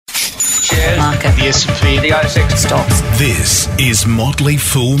market, the S&P, the ASX stocks. This is Motley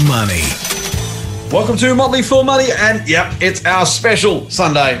Fool Money. Welcome to Motley Fool Money, and yep, it's our special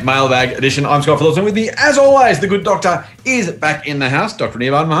Sunday mailbag edition. I'm Scott Phillips, and with me, as always, the good doctor is back in the house. Dr.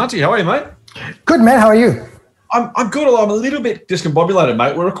 Nivan Mahanti, how are you, mate? Good, man. How are you? I'm good, although I'm a little bit discombobulated,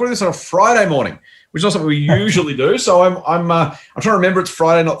 mate. We're recording this on a Friday morning, which is not something we usually do. So I'm trying to remember it's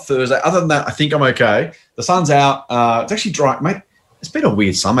Friday, not Thursday. Other than that, I think I'm okay. The sun's out. It's actually dry, mate. It's been a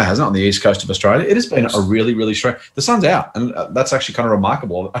weird summer, hasn't it, on the east coast of Australia? It has been a really, really strange. The sun's out, and that's actually kind of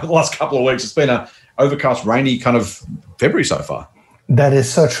remarkable. Over the last couple of weeks, it's been a overcast, rainy kind of February so far. That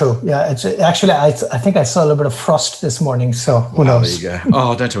is so true. Yeah, it's actually, I think I saw a little bit of frost this morning, so who knows? There you go.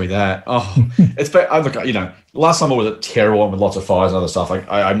 Oh, don't tell me that. Oh, it's been, last summer was a terrible one with lots of fires and other stuff.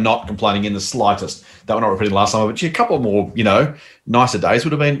 I'm not complaining in the slightest that we're not repeating last summer, but a couple more, nicer days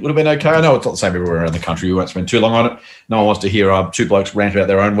would have been okay. I know it's not the same everywhere around the country. We won't spend too long on it. No one wants to hear two blokes rant about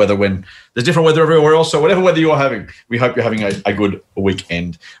their own weather when there's different weather everywhere else. So whatever weather you're having, we hope you're having a good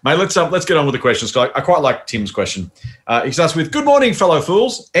weekend. Mate, let's get on with the questions. I quite like Tim's question. He starts with, good morning, fellow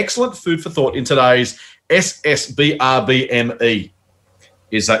fools. Excellent food for thought in today's SSBRBME.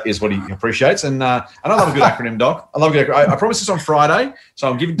 Is what he appreciates. And I love a good acronym, Doc. I love a good acronym. I promised this on Friday, so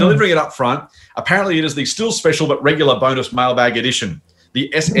I'm delivering it up front. Apparently, it is the still special but regular bonus mailbag edition,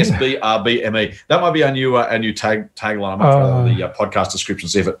 the SSBRBME. That might be our new tagline. I might throw the podcast description,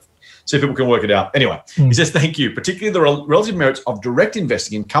 see if people can work it out. Anyway, he says, thank you, particularly the relative merits of direct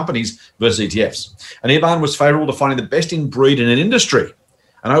investing in companies versus ETFs. And Ivan was favourable to finding the best in breed in an industry.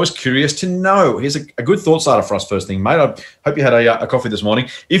 And I was curious to know. Here's a good thought starter for us first thing, mate. I hope you had a coffee this morning.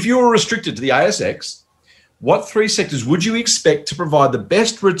 If you were restricted to the ASX, what three sectors would you expect to provide the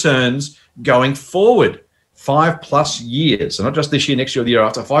best returns going forward? 5+ years. So not just this year, next year, or the year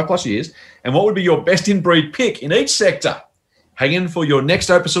after, 5+ years. And what would be your best in breed pick in each sector? Hang in for your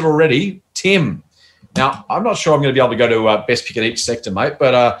next episode already, Tim. Now, I'm not sure I'm going to be able to go to best pick in each sector, mate,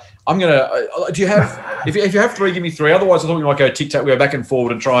 but I'm going to do you have if you have three, give me three. Otherwise, I thought we might go tic-tac, we go back and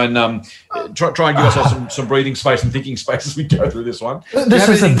forward and try and give ourselves some breathing space and thinking space as we go through this one. I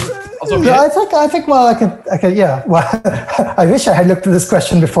think well, I can yeah. Well, I wish I had looked at this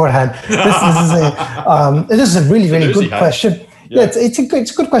question beforehand. This is a really, really good question. Yeah, it's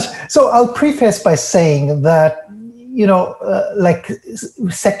a good question. So I'll preface by saying that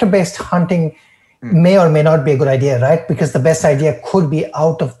sector-based hunting may or may not be a good idea, right? Because the best idea could be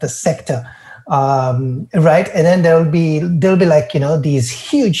out of the sector, right? And then there'll be like, these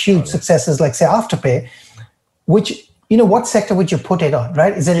huge successes, like say Afterpay, which, what sector would you put it on,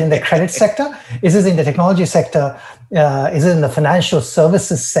 right? Is it in the credit sector? Is it in the technology sector? Is it in the financial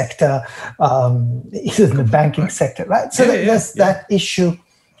services sector? Is it in the banking sector, right? So there's that issue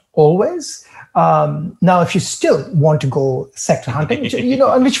always. Now, if you still want to go sector hunting, which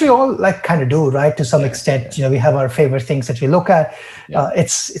we all kind of do, right? To some extent, we have our favorite things that we look at.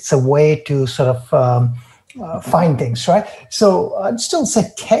 It's a way to sort of find things, right? So I'd still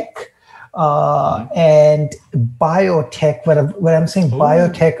say tech and biotech. When I'm saying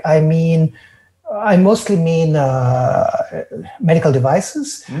biotech, I mostly mean medical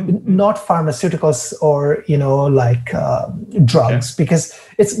devices, not pharmaceuticals or, drugs, because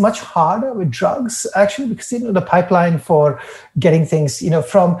it's much harder with drugs, actually, because, the pipeline for getting things,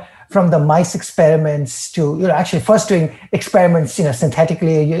 from the mice experiments to, actually first doing experiments,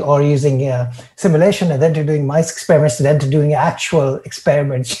 synthetically or using simulation, and then to doing mice experiments, and then to doing actual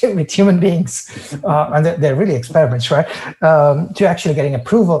experiments with human beings. And they're really experiments, right? To actually getting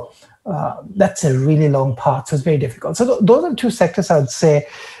approval. That's a really long path, so it's very difficult. So those are two sectors I would say.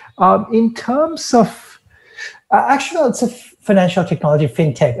 In terms of, actually, I would say financial technology,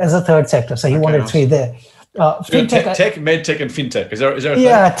 fintech as a third sector. So he wanted three there. Fintech, tech, medtech, and fintech. Is there a thing?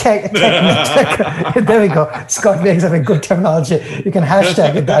 Tech, medtech. There we go. Scott makes having good terminology. You can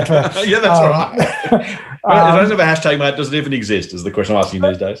hashtag it that way. Yeah, that's right. If I don't have a hashtag, mate, does it even exist? Is the question I'm asking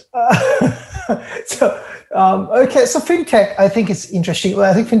these days. So fintech, I think it's interesting. Well,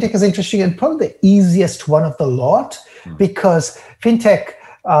 I think fintech is interesting and probably the easiest one of the lot, because fintech,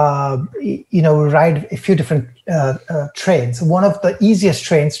 ride a few different trains. One of the easiest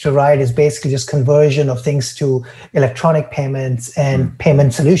trains to ride is basically just conversion of things to electronic payments and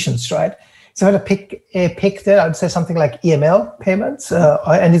payment solutions, right? So if I had to pick a pick there, I'd say something like EML payments,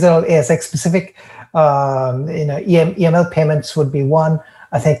 and these are all ASX specific. EML payments would be one.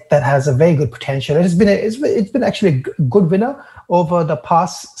 I think that has a very good potential. It's been actually a good winner over the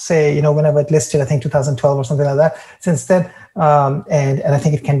past, say, whenever it listed, I think 2012 or something like that. Since then, and I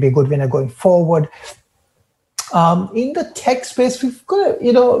think it can be a good winner going forward. In the tech space, we've got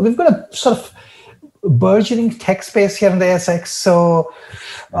to sort of burgeoning tech space here in the ASX. So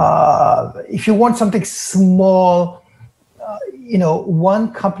if you want something small,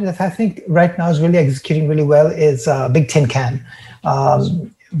 one company that I think right now is really executing really well is Big Tin Can.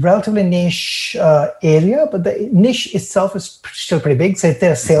 Relatively niche area, but the niche itself is still pretty big. So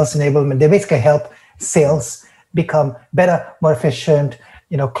they're sales enablement. They basically help sales become better, more efficient,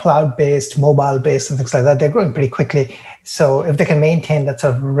 cloud-based, mobile-based, and things like that. They're growing pretty quickly. So if they can maintain that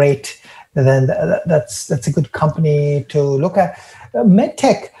sort of rate, then that's a good company to look at.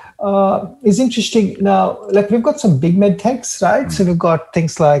 MedTech is interesting. Now, like we've got some big MedTechs, right? So we've got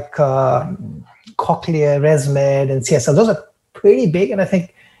things like Cochlear, ResMed, and CSL. Those are pretty big, and I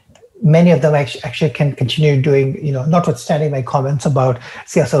think many of them actually can continue doing, notwithstanding my comments about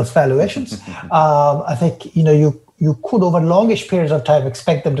CSL's valuations. I think, you could over longish periods of time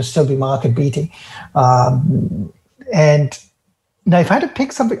expect them to still be market beating. And now if I had to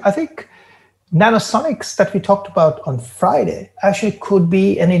pick something, I think Nanosonics that we talked about on Friday actually could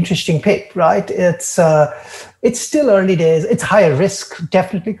be an interesting pick, right? It's still early days. It's higher risk,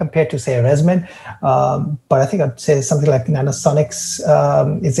 definitely, compared to, say, ResMed. But I think I'd say something like Nanosonics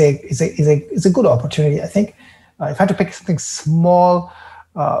is a good opportunity, I think. If I had to pick something small,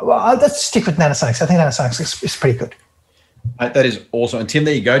 let's stick with Nanosonics. I think Nanosonics is pretty good. That is awesome. And Tim,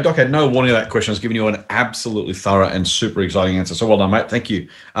 there you go. Doc, I had no warning of that question. I was giving you an absolutely thorough and super exciting answer. So well done, mate. Thank you.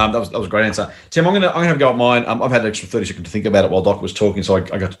 That was a great answer. Tim, I'm gonna have a go at mine. I've had an extra 30 seconds to think about it while Doc was talking, so I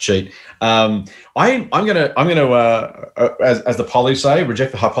got to cheat. I'm gonna as the police say,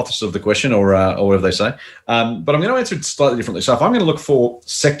 reject the hypothesis of the question or whatever they say. But I'm going to answer it slightly differently. So if I'm going to look for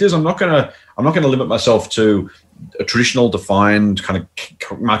sectors, I'm not going to limit myself to a traditional defined kind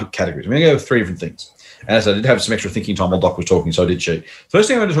of market categories. I'm going to go with three different things. And as I did have some extra thinking time while Doc was talking, so I did cheat. First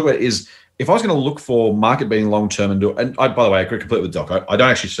thing I'm going to talk about is if I was going to look for market being long term and by the way, I agree completely with Doc. I don't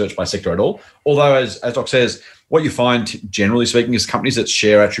actually search by sector at all. Although, as Doc says, what you find, generally speaking, is companies that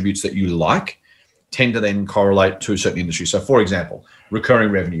share attributes that you like tend to then correlate to certain industries. So, for example,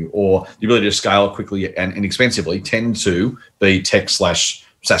 recurring revenue or the ability to scale quickly and inexpensively tend to be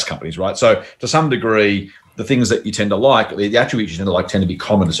tech/SaaS companies, right? So, to some degree, the things that you tend to like, the attributes you tend to like, tend to be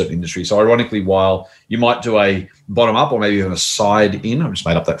common to certain industries. So ironically, while you might do a bottom up or maybe even a side in, I just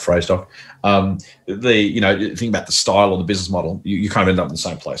made up that phrase, Doc, think about the style or the business model, you kind of end up in the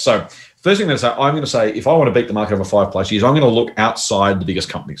same place. So first thing I'm going to say, if I want to beat the market over 5+ years, I'm going to look outside the biggest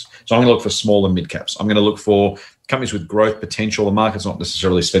companies. So I'm going to look for small and mid caps. I'm going to look for companies with growth potential the market's not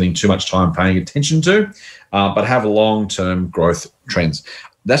necessarily spending too much time paying attention to, but have long-term growth trends.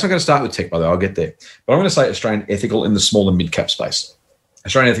 That's not going to start with tech, by the way. I'll get there. But I'm going to say Australian Ethical in the small and mid-cap space.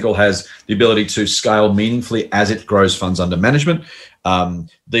 Australian Ethical has the ability to scale meaningfully as it grows funds under management.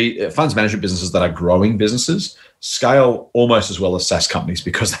 The funds management businesses that are growing businesses scale almost as well as SaaS companies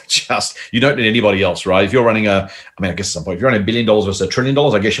because you don't need anybody else, right? If you're running I guess at some point, if you're running $1 billion versus $1 trillion,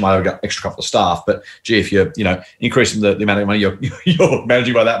 I guess you might have got an extra couple of staff. But gee, if you're, increasing the amount of money you're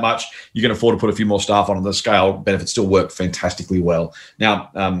managing by that much, you can afford to put a few more staff on, and the scale benefits still work fantastically well.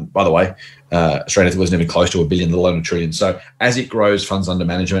 Now, by the way, Australian Ethical was never close to $1 billion, let alone $1 trillion. So as it grows funds under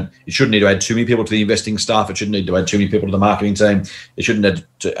management, it shouldn't need to add too many people to the investing staff. It shouldn't need to add too many people to the marketing team. It shouldn't need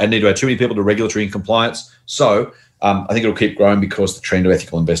to add too many people to regulatory and compliance. So I think it'll keep growing because the trend of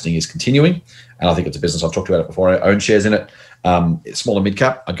ethical investing is continuing. And I think it's a business, I've talked about it before, I own shares in it. It's small and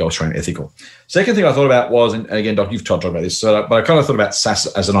mid-cap, I'd go Australian Ethical. Second thing I thought about was, and again, Doc, you've talked about this, but I kind of thought about SaaS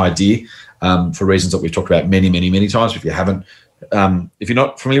as an idea for reasons that we've talked about many, many, many times. If you haven't, if you're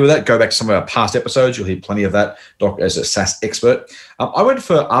not familiar with that, go back to some of our past episodes. You'll hear plenty of that, Doc, as a SaaS expert. I went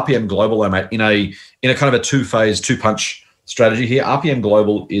for RPM Global, though, mate, in a kind of a two-phase, two-punch strategy here. RPM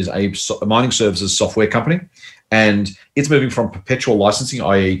Global is a mining services software company, and it's moving from perpetual licensing,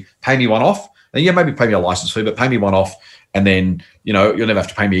 i.e. pay me one off. And yeah, maybe pay me a license fee, but pay me one off, and then you'll never have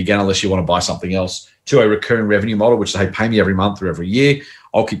to pay me again unless you want to buy something else, to a recurring revenue model, which is, hey, pay me every month or every year.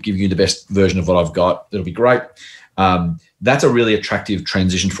 I'll keep giving you the best version of what I've got. It'll be great. That's a really attractive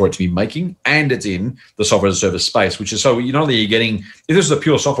transition for it to be making, and it's in the software as a service space, which is so not only you're getting, if this is a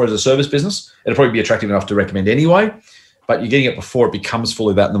pure software as a service business, it'll probably be attractive enough to recommend anyway, but you're getting it before it becomes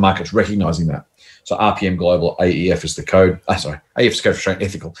fully that, and the market's recognizing that. So RPM Global, AEF is the code. AEF is the code for Australian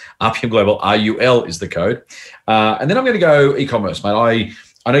Ethical. RPM Global, RUL is the code. And then I'm going to go e-commerce, mate.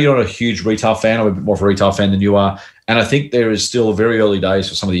 I know you're not a huge retail fan. I'm a bit more of a retail fan than you are. And I think there is still very early days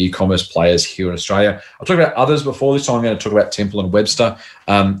for some of the e-commerce players here in Australia. I'll talk about others before this time. I'm going to talk about Temple and Webster.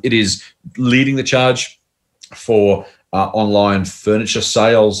 It is leading the charge for online furniture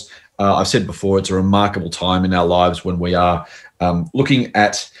sales. I've said before, it's a remarkable time in our lives when we are looking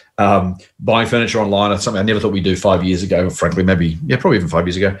at buying furniture online. It's something I never thought we'd do 5 years ago, frankly, probably even 5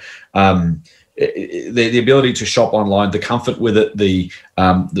 years ago. the ability to shop online, the comfort with it, the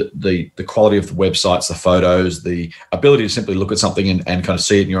quality of the websites, the photos, the ability to simply look at something and kind of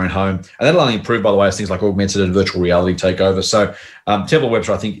see it in your own home. And that'll only improve, by the way, as things like augmented and virtual reality take over. So Temple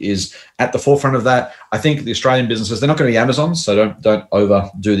Webster, I think, is at the forefront of that. I think the Australian businesses, they're not going to be Amazon, so don't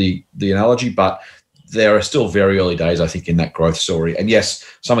overdo the analogy, but there are still very early days, I think, in that growth story. And yes,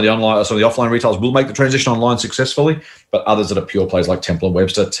 some of the offline retailers will make the transition online successfully, but others that are pure plays like Temple and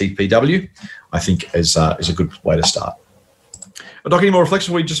Webster, TPW, I think is a good way to start. But Doc, any more reflections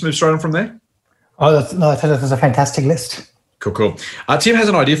before we just move straight on from there? I thought that was a fantastic list. Cool. Tim has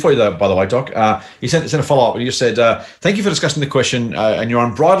an idea for you, though, by the way, Doc. He sent a follow-up, and he just said, thank you for discussing the question and your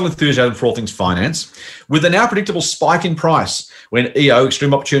unbridled enthusiasm for all things finance. With the now predictable spike in price when EO,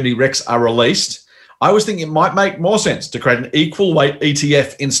 Extreme Opportunity REX, are released, I was thinking it might make more sense to create an equal weight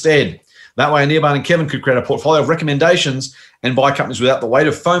ETF instead. That way, Nearban and Kevin could create a portfolio of recommendations and buy companies without the weight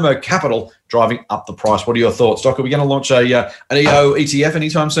of FOMO capital driving up the price. What are your thoughts, Doc? Are we going to launch an EO ETF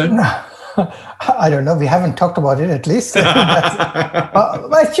anytime soon? I don't know. We haven't talked about it, at least. But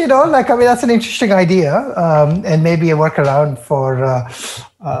that's an interesting idea, and maybe a workaround for.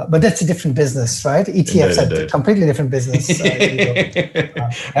 But that's a different business, right? ETFs are a completely different business.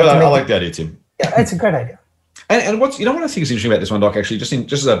 I like that idea, Tim. Yeah, it's a great idea. And what I think is interesting about this one, Doc, actually, just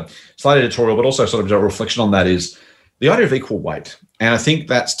as a slight editorial, but also sort of a reflection on that, is the idea of equal weight. And I think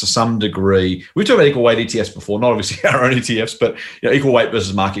that's to some degree, we've talked about equal weight ETFs before, not obviously our own ETFs, but equal weight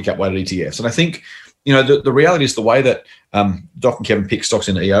versus market cap weighted ETFs. And I think, the reality is the way that Doc and Kevin pick stocks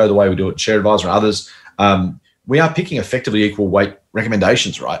in EO, the way we do it, Share Advisor and others, we are picking effectively equal weight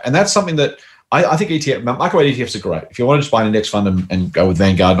recommendations, right? And that's something that I think market weight ETFs are great. If you want to just buy an index fund and go with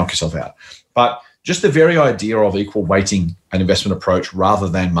Vanguard, knock yourself out. But just the very idea of equal weighting an investment approach rather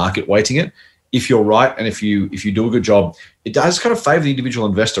than market weighting it, if you're right and if you do a good job, it does kind of favor the individual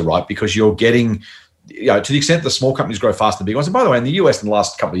investor, right? Because you're getting, to the extent the small companies grow faster than the big ones. And by the way, in the US in the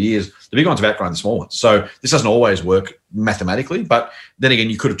last couple of years, the big ones have outgrown the small ones. So this doesn't always work mathematically, but then again,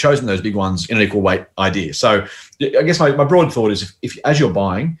 you could have chosen those big ones in an equal weight idea. So I guess my broad thought is if as you're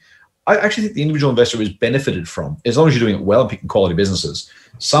buying, I actually think the individual investor is benefited from, as long as you're doing it well and picking quality businesses,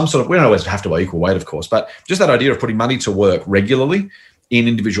 some sort of, we don't always have to buy equal weight, of course, but just that idea of putting money to work regularly in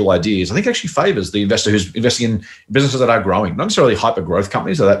individual ideas, I think actually favors the investor who's investing in businesses that are growing, not necessarily hyper growth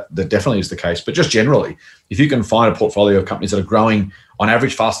companies, so that definitely is the case, but just generally, if you can find a portfolio of companies that are growing on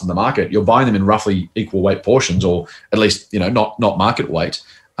average faster than the market, you're buying them in roughly equal weight portions, or at least, not market weight.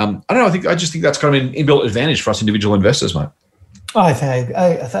 I don't know, I just think that's kind of an inbuilt advantage for us individual investors, mate. Oh, I think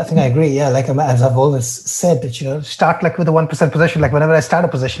I agree. Yeah, like as I've always said, that start like with a 1% position. Like whenever I start a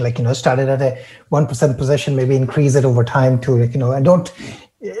position, started at a 1% position, maybe increase it over time to and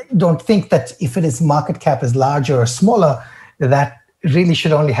don't think that if it is market cap is larger or smaller, that really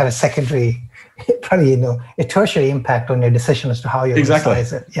should only have a secondary, probably a tertiary impact on your decision as to how you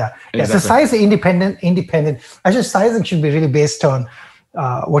size it. Yeah, exactly. So size is independent. Actually, sizing should be really based on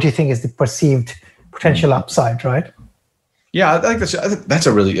what you think is the perceived potential upside, right? Yeah, I think that's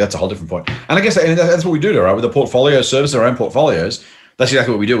a whole different point. And I guess that's what we do, right? With the portfolio service, our own portfolios, that's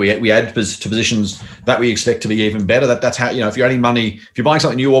exactly what we do. We add to positions that we expect to be even better. That's how, if you're adding money, if you're buying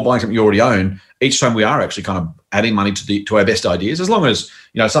something new or buying something you already own, each time we are actually kind of adding money to our best ideas, as long as,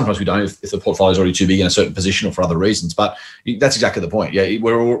 sometimes we don't if the portfolio is already too big in a certain position or for other reasons. But that's exactly the point. Yeah,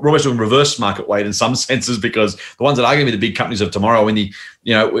 we're almost doing reverse market weight in some senses, because the ones that are going to be the big companies of tomorrow, we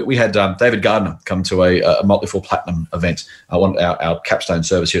had David Gardner come to a Motley Fool Platinum event, our capstone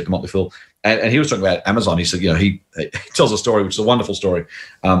service here at the Motley Fool. And he was talking about Amazon. He said, he tells a story, which is a wonderful story,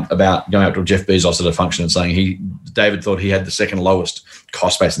 about going up to Jeff Bezos at a function and saying David thought he had the second lowest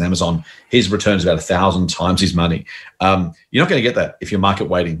cost base in Amazon. His return is about 1,000 times his money. You're not going to get that if you're market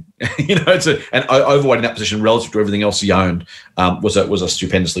weighting. It's and overweighting that position relative to everything else you owned was a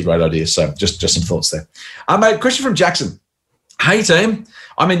stupendously great idea. So just some thoughts there. Mate, question from Jackson. Hey team,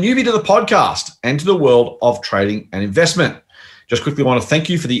 I'm a newbie to the podcast and to the world of trading and investment. Just quickly want to thank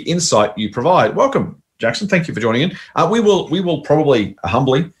you for the insight you provide. Welcome, Jackson. Thank you for joining in. We will probably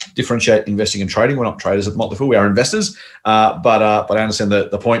humbly differentiate investing and trading. We're not traders at Motley Fool. We are investors. But I understand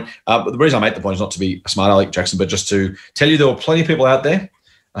the point. But the reason I make the point is not to be a smart aleck, Jackson, but just to tell you there are plenty of people out there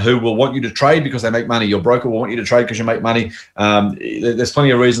who will want you to trade because they make money. Your broker will want you to trade because you make money. There's plenty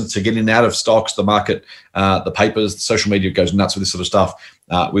of reasons to get in and out of stocks, the market, the papers, the social media goes nuts with this sort of stuff.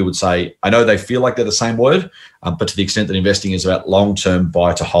 We would say, I know they feel like they're the same word, but to the extent that investing is about long-term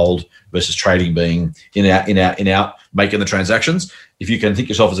buy to hold versus trading being in out, making the transactions. If you can think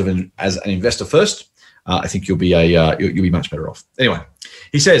yourself as an investor first, I think you'll be much better off. Anyway,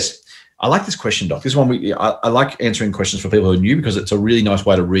 he says, I like this question, Doc. This one, I like answering questions for people who are new because it's a really nice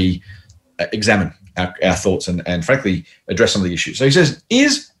way to examine our thoughts and frankly address some of the issues. So he says,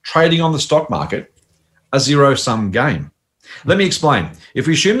 is trading on the stock market a zero-sum game? Let me explain. If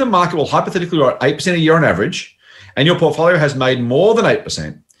we assume the market will hypothetically grow at 8% a year on average, and your portfolio has made more than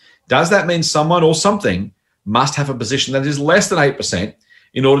 8%, does that mean someone or something must have a position that is less than 8%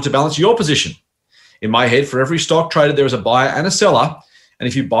 in order to balance your position? In my head, for every stock traded, there is a buyer and a seller. And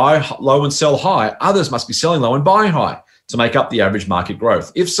if you buy low and sell high, others must be selling low and buying high to make up the average market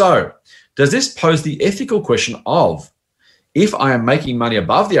growth. If so, does this pose the ethical question of, if I am making money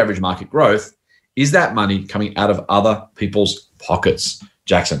above the average market growth, is that money coming out of other people's pockets?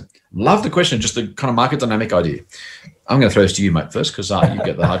 Jackson, love the question, just the kind of market dynamic idea. I'm going to throw this to you, mate, first, because you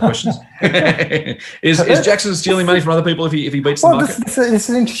get the hard questions. Is Jackson stealing money from other people if he beats the market? This is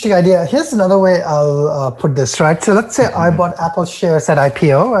an interesting idea. Here's another way I'll put this, right? So let's say I bought Apple shares at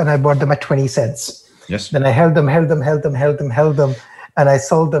IPO and I bought them at 20 cents. Yes. Then I held them, and I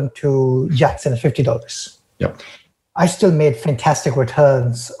sold them to Jackson at $50. Yep. I still made fantastic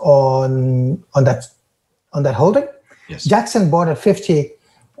returns on that holding. Yes. Jackson bought at 50,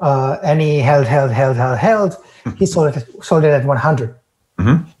 and he held. He sold it at 100.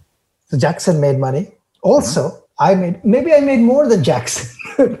 Mm-hmm. So Jackson made money. Also, I made more than Jackson.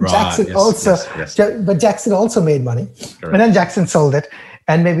 Jackson but Jackson also made money. Correct. And then Jackson sold it,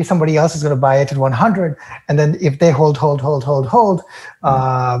 and maybe somebody else is going to buy it at 100. And then if they hold, they're also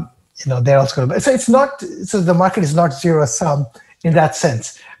going to buy. So it's not. So the market is not zero sum in that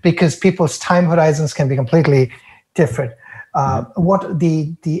sense, because people's time horizons can be completely different. What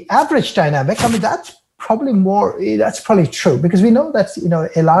the average dynamic? I mean, that's probably true, because we know that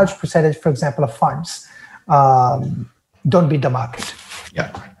a large percentage, for example, of funds don't beat the market.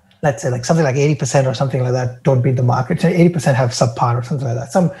 Yeah. Let's say like something like 80% or something like that don't beat the market. 80% have subpar or something like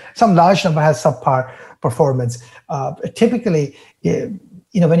that. Some large number has subpar performance. Typically, when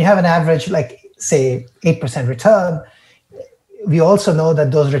you have an average, like say 8% return, we also know that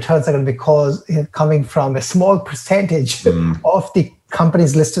those returns are going to be coming from a small percentage of the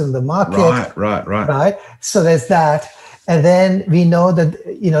companies listed in the market. Right. So there's that. And then we know that,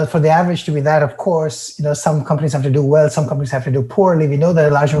 for the average to be that, of course, some companies have to do well, some companies have to do poorly. We know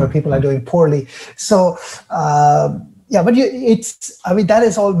that a large number of people are doing poorly. So, but that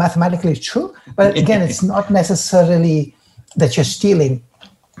is all mathematically true. But again, it's not necessarily that you're stealing.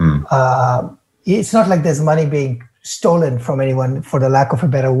 It's not like there's money being stolen from anyone, for the lack of a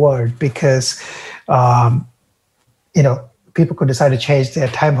better word, because, people could decide to change their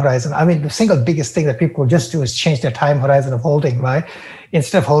time horizon. I mean, the single biggest thing that people just do is change their time horizon of holding, right?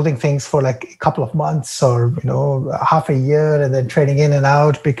 Instead of holding things for like a couple of months or, half a year and then trading in and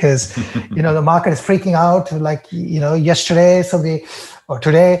out because, the market is freaking out like, yesterday, or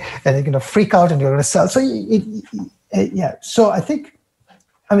today, and they're going to freak out and you're going to sell. So, So I think,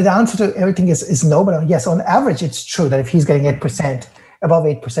 the answer to everything is no, but yes, on average, it's true that if he's getting 8%, above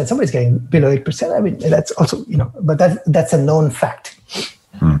 8%, somebody's getting below 8%. That's also, but that's a known fact.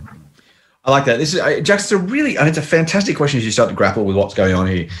 I like that. This is Jackson. It's a fantastic question as you start to grapple with what's going on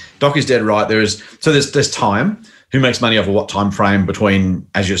here. Doc is dead right. There's time. Who makes money over what time frame between,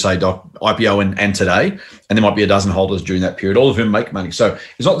 as you say, Doc, IPO and today, and there might be a dozen holders during that period, all of whom make money. So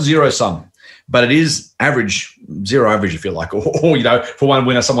it's not zero sum, but it is zero average, if you like, or for one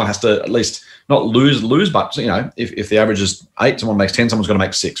winner, someone has to at least not lose, but if the average is 8, someone makes 10, someone's going to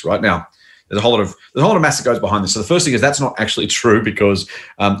make 6. Right now, there's a whole lot of math that goes behind this. So the first thing is that's not actually true, because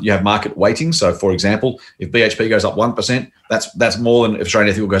you have market weighting. So for example, if BHP goes up 1%, that's more than if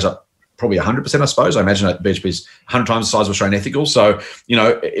Australian Ethical goes up probably 100%, I suppose. I imagine that BHP is 100 times the size of Australian Ethical. So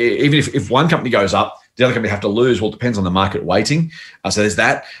even if one company goes up, the other company have to lose. Well, it depends on the market weighting. So there's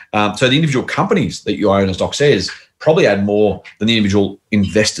that. So the individual companies that you own, as Doc says, probably add more than the individual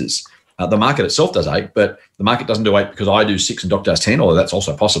investors. The market itself does 8, but the market doesn't do 8 because I do 6 and Doc does 10, although that's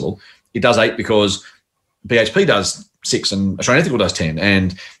also possible. It does 8 because BHP does 6 and Australian Ethical does 10,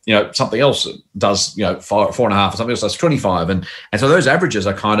 and something else does 4.5, or something else does 25, and so those averages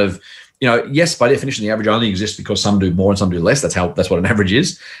are kind of yes, by definition the average only exists because some do more and some do less. That's what an average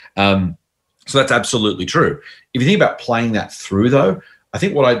is. So that's absolutely true. If you think about playing that through, though, I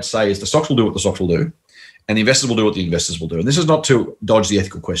think what I'd say is the stocks will do what the stocks will do, and the investors will do what the investors will do. And this is not to dodge the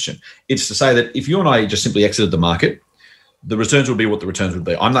ethical question. It's to say that if you and I just simply exited the market, the returns would be what the returns would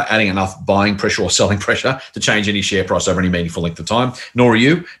be. I'm not adding enough buying pressure or selling pressure to change any share price over any meaningful length of time, nor are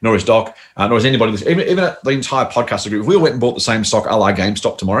you, nor is Doc, nor is anybody. Even the entire podcast group, if we went and bought the same stock a la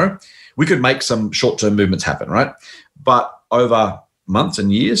GameStop tomorrow, we could make some short-term movements happen, right? But over months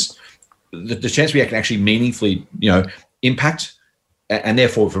and years, the chance we can actually meaningfully, impact and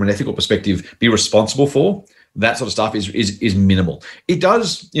therefore from an ethical perspective, be responsible for that sort of stuff is minimal. It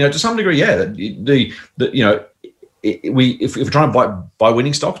does, to some degree, yeah. If we're trying to buy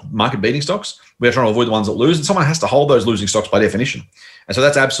winning stocks, market beating stocks, we're trying to avoid the ones that lose, and someone has to hold those losing stocks by definition. And so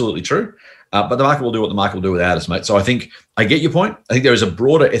that's absolutely true. But the market will do what the market will do without us, mate. So I think I get your point. I think there is a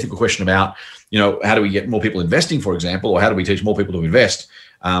broader ethical question about, how do we get more people investing, for example, or how do we teach more people to invest?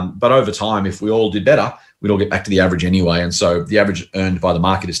 But over time, if we all did better, we'd all get back to the average anyway. And so the average earned by the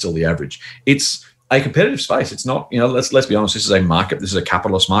market is still the average. It's a competitive space. It's not, let's be honest, this is a market. This is a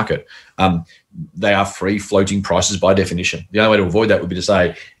capitalist market. They are free floating prices by definition. The only way to avoid that would be to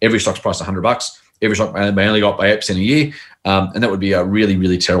say every stock's priced $100. Every stock may only go up by 8% a year. And that would be a really,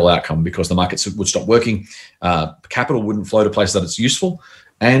 really terrible outcome because the markets would stop working. Capital wouldn't flow to places that it's useful.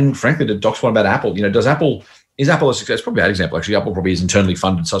 And frankly, the Doc's point about Apple, is Apple a success? It's probably a bad example. Actually, Apple probably is internally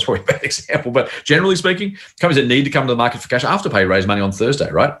funded, so it's probably a bad example. But generally speaking, companies that need to come to the market for cash, Afterpay raised money on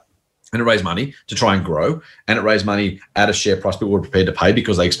Thursday, right? And it raised money to try and grow, and it raised money at a share price people were prepared to pay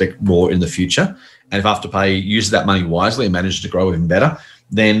because they expect more in the future. And if Afterpay uses that money wisely and manages to grow even better,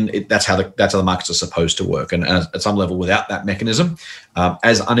 then that's how the markets are supposed to work. And at some level, without that mechanism,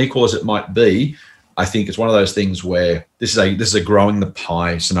 as unequal as it might be, I think it's one of those things where this is a growing the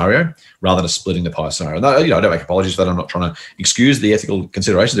pie scenario rather than a splitting the pie scenario. And I don't make apologies for that. I'm not trying to excuse the ethical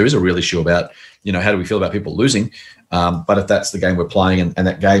considerations. There is a real issue about, how do we feel about people losing? But if that's the game we're playing and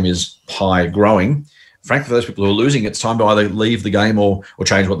that game is pie growing, frankly, for those people who are losing, it's time to either leave the game or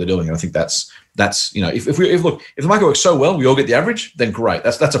change what they're doing. And I think that's if the market works so well, we all get the average, then great.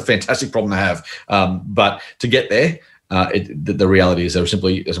 That's a fantastic problem to have. But to get there, the reality is there's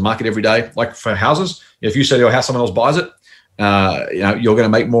a market every day. Like for houses, if you sell your house, someone else buys it. You're going to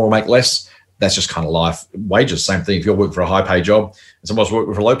make more or make less. That's just kind of life. Wages, same thing. If you're working for a high-paid job and someone else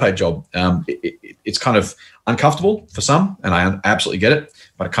working for a low-paid job, it's kind of uncomfortable for some, and I absolutely get it.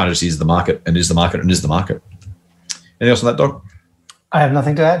 But it kind of just is the market, and is the market, and is the market. Anything else on that, Doc? I have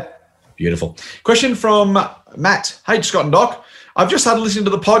nothing to add. Beautiful. Question from Matt. Hey, Scott and Doc. I've just started listening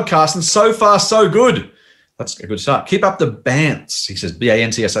to the podcast, and so far, so good. That's a good start. Keep up the bants. He says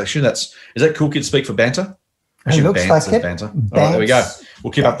B-A-N-T-S. Actually, is that cool kids speak for banter? It looks like it. Banter. All right, there we go.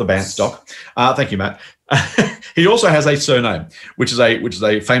 We'll keep up the bants, Doc. Thank you, Matt. He also has a surname, which is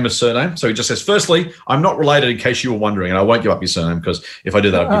a famous surname. So he just says, firstly, I'm not related in case you were wondering, and I won't give up your surname because if I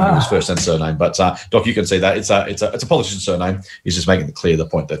do that, I'll give you his first and surname. But Doc, you can see that it's a politician's surname. He's just making it clear the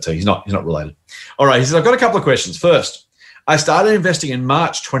point that he's not related. All right, he says, I've got a couple of questions. First, I started investing in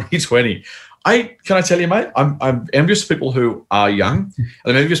March 2020. Can I tell you, mate, I'm envious of people who are young, and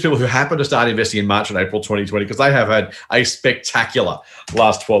I'm envious of people who happen to start investing in March and April 2020 because they have had a spectacular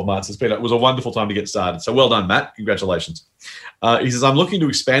last 12 months. It was a wonderful time to get started. So well done, Matt. Congratulations. He says, I'm looking to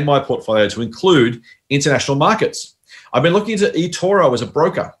expand my portfolio to include international markets. I've been looking into eToro as a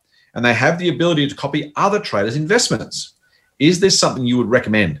broker, and they have the ability to copy other traders' investments. Is this something you would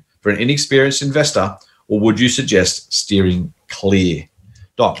recommend for an inexperienced investor, or would you suggest steering clear?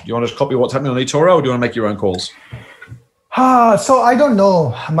 Doc, do you want to copy what's happening on eToro, or do you want to make your own calls? So I don't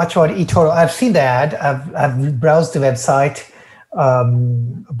know much about eToro. I've seen the ad. I've browsed the website,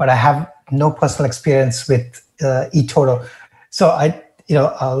 but I have no personal experience with eToro. So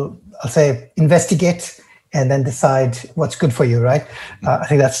I'll say investigate and then decide what's good for you, right? I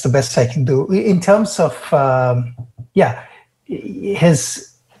think that's the best I can do. In terms of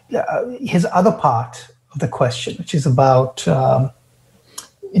his other part of the question, which is about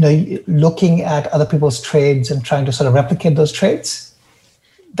looking at other people's trades and trying to sort of replicate those trades.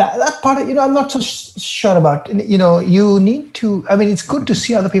 That part, I'm not so sure about. You need to. I mean, it's good to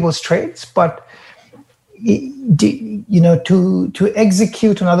see other people's trades, but to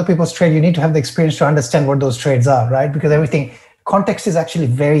execute on other people's trade, you need to have the experience to understand what those trades are, right? Because context is actually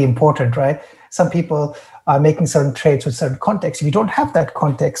very important, right? Some people are making certain trades with certain context. If you don't have that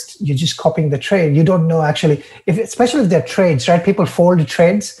context, you're just copying the trade. You don't know actually, especially if they're trades, right? People fold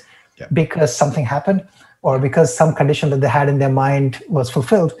trades because something happened or because some condition that they had in their mind was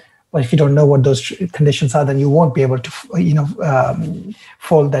fulfilled. But if you don't know what those conditions are, then you won't be able to,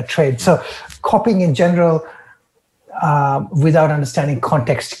 fold that trade. So copying in general, without understanding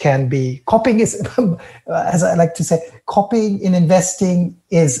context can be, copying is, as I like to say, copying in investing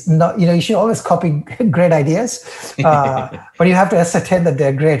is not, you should always copy great ideas, but you have to ascertain that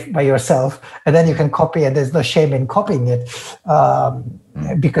they're great by yourself, and then you can copy it. There's no shame in copying it,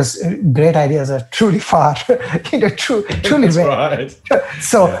 because great ideas are truly far, truly rare. Right.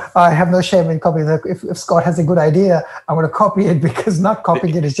 So I have no shame in copying. If Scott has a good idea, I'm going to copy it because not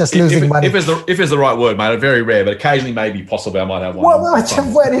copying it is just losing money. If it's the right word, mate, very rare, but occasionally maybe possibly I might have one. Well, it's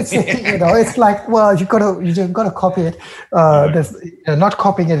it's like, well, you've got to copy it. Not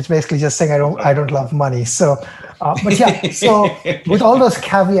copying it. It's basically just saying I don't love money. So, but yeah. So with all those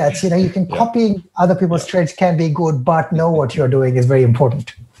caveats, you can copying other people's trades can be good, but know what you're doing is very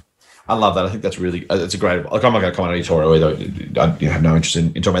important. I love that. I think that's really, it's a great, like I'm not going to comment on eToro either. I have no interest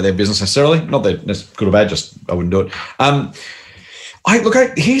in talking about their business necessarily. Not that it's good or bad, just I wouldn't do it.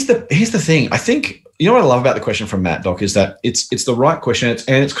 Here's the thing. I think, you know what I love about the question from Matt, Doc, is that it's the right question.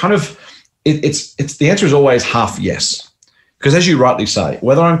 It's kind of, it's the answer is always half yes. Because as you rightly say,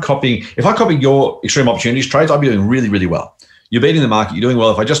 whether if I copy your extreme opportunities trades, I'll be doing really, really well. You're beating the market. You're doing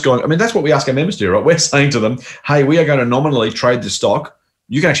well. If I just go, that's what we ask our members to do, right? We're saying to them, hey, we are going to nominally trade this stock.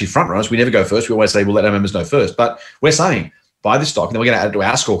 You can actually front run us. We never go first. We always say we'll let our members know first. But we're saying buy this stock, and then we're going to add it to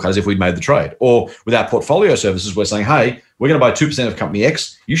our scorecard as if we'd made the trade. Or with our portfolio services, we're saying, hey, we're going to buy 2% of company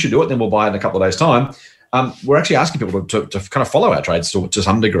X. You should do it. Then we'll buy it in a couple of days' time. We're actually asking people to kind of follow our trades to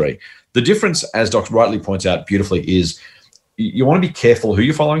some degree. The difference, as Doc rightly points out beautifully, is you want to be careful who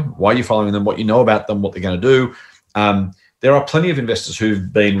you're following, why you're following them, what you know about them, what they're going to do. There are plenty of investors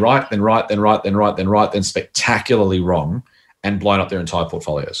who've been right, then spectacularly wrong, and blown up their entire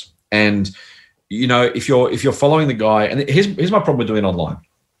portfolios. And if you're following the guy, and here's my problem with doing it online,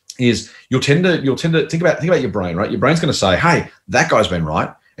 is you'll tend to think about your brain, right? Your brain's going to say, hey, that guy's been right,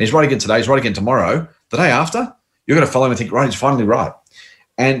 and he's right again today, he's right again tomorrow. The day after, you're going to follow him and think, right, he's finally right.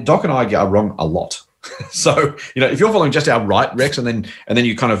 And Doc and I are wrong a lot. So if you're following just our right recs, and then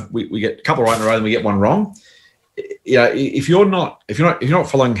you kind of we get a couple right in a row, and we get one wrong. If you're not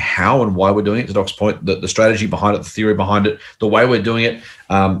following how and why we're doing it, to Doc's point, the strategy behind it, the theory behind it, the way we're doing it,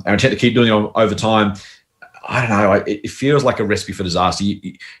 our intent to keep doing it over time, I don't know. It feels like a recipe for disaster.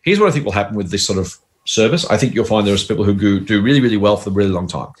 Here's what I think will happen with this sort of service. I think you'll find there's people who do really, really well for a really long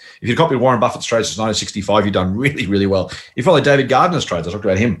time. If you copy Warren Buffett's trades since 1965, you've done really, really well. If you follow David Gardner's trades, I talked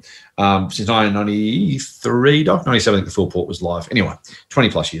about him since 1993, Doc, 97, I think the full port was live. Anyway,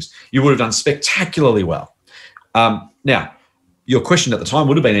 20 plus years. You would have done spectacularly well. Now, your question at the time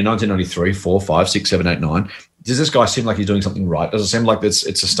would have been in 1993, 4, 5, 6, 7, 8, 9. Does this guy seem like he's doing something right? Does it seem like it's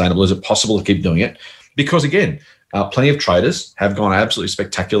sustainable? Is it possible to keep doing it? Because again, plenty of traders have gone absolutely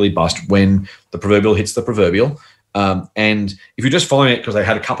spectacularly bust when the proverbial hits the proverbial. And if you're just following it because they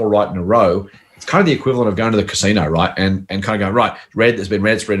had a couple right in a row, it's kind of the equivalent of going to the casino, right? And kind of going, right, red, there's been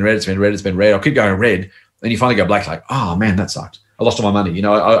red, it's been red, it's been red, it's been red. I'll keep going red. Then you finally go black, like, oh man, that sucked. I lost all my money.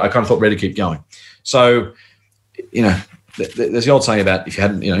 I kind of thought red to keep going. So, there's the old saying about if you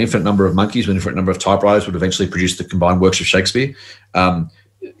had an infinite number of monkeys with an infinite number of typewriters would eventually produce the combined works of Shakespeare. There'll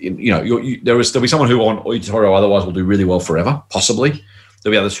be someone who on eToro otherwise will do really well forever, possibly.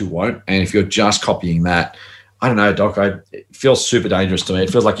 There'll be others who won't. And if you're just copying that, I don't know, Doc, it feels super dangerous to me.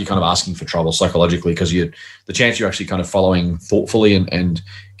 It feels like you're kind of asking for trouble psychologically because the chance you're actually kind of following thoughtfully and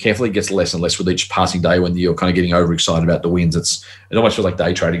carefully gets less and less with each passing day when you're kind of getting overexcited about the wins. It almost feels like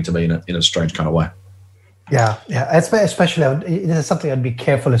day trading to me in a strange kind of way. Yeah. Especially, it is something I'd be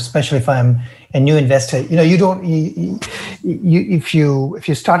careful, especially if I'm a new investor. If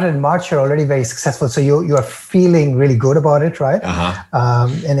you started in March, you're already very successful, so you are feeling really good about it, right?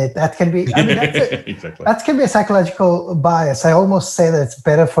 And that can be, exactly. That can be a psychological bias. I almost say that it's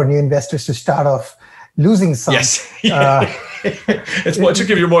better for new investors to start off losing some. Yes, it should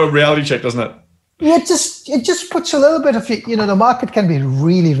give you more reality check, doesn't it? Yeah, it just puts a little bit of the market can be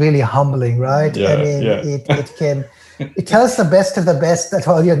really, really humbling, right? Yeah, it tells the best of the best that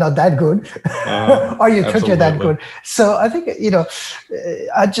you're not that good, or you think you're that good. So I think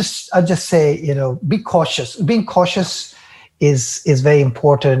I just say be cautious. Being cautious is very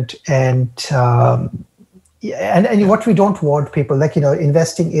important, and what we don't want people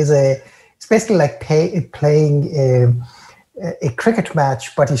investing it's basically like playing a cricket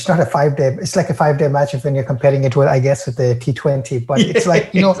match, but it's not a 5-day. It's like a 5-day match when you're comparing it with, I guess, with the T20. But it's like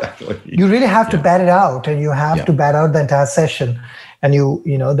exactly. You really have to bat it out, and you have to bat out the entire session, and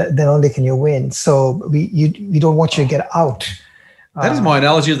then only can you win. So we don't want you to get out. That is my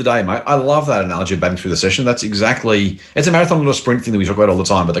analogy of the day, mate. I love that analogy of batting through the session. That's exactly. It's a marathon, not a sprint thing that we talk about all the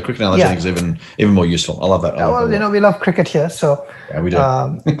time. But the cricket analogy I think is even more useful. I love that. We love cricket here, so we do.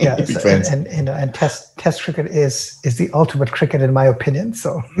 And test cricket is the ultimate cricket in my opinion.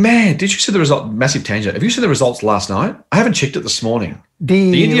 So, man, did you see the result? Massive tangent. Have you seen the results last night? I haven't checked it this morning.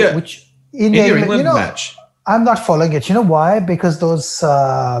 The India-England match. I'm not following it. You know why? Because those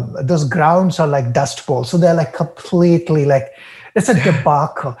grounds are like dust balls, so they're like completely like. It's a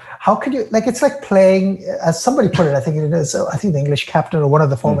debacle. How can you it's like playing, as somebody put it, I think it is, I think the English captain or one of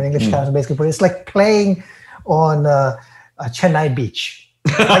the former English captains basically put it, it's like playing on Chennai beach.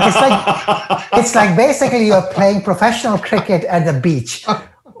 It's like basically you're playing professional cricket at the beach.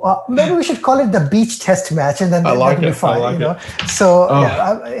 Maybe we should call it the beach test match, and then that'll be fine. So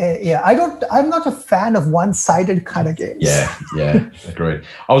I'm not a fan of one-sided kind of games. Yeah, agreed.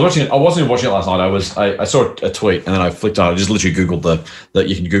 I wasn't even watching it last night. I saw a tweet and then I flicked on. I just literally googled the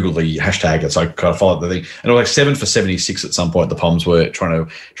you can Google the hashtag. So I kind of followed the thing, and it was like 7 for 76 at some point. The Poms were trying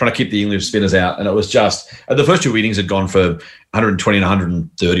to keep the English spinners out, and it was just the first two innings had gone for 120 and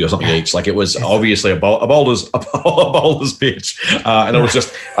 130 or something each. Like it was obviously a bowler's pitch, and it was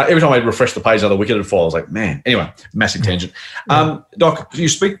just every time I refreshed the page, another wicket had fall. I was like, man. Anyway, massive tangent. Doc, you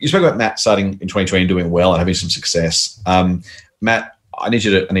spoke about Matt starting in 2020 and doing well and having some success. Matt, I need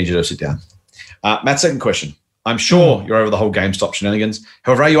you to sit down. Matt's second question. I'm sure you're over the whole GameStop shenanigans.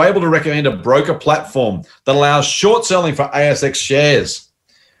 However, are you able to recommend a broker platform that allows short selling for ASX shares?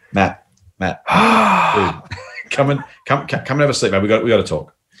 Matt, dude. Come and have a seat, mate. We got to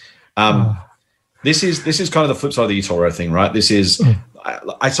talk. This is kind of the flip side of the eToro thing, right? This is,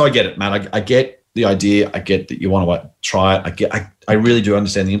 so I get it, Matt. I get the idea. I get that you want to try it. I really do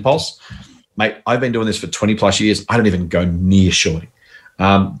understand the impulse, mate. I've been doing this for 20 plus years. I don't even go near shorting.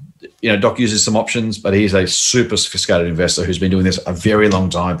 Doc uses some options, but he's a super sophisticated investor who's been doing this a very long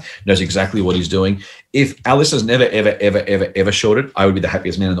time, knows exactly what he's doing. If our listeners never, ever, ever, ever, ever shorted, I would be the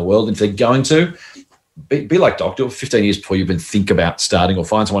happiest man in the world. If they're going to, be like Doc, do it 15 years before you even think about starting or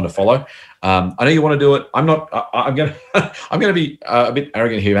find someone to follow. I know you want to do it. I'm going to be a bit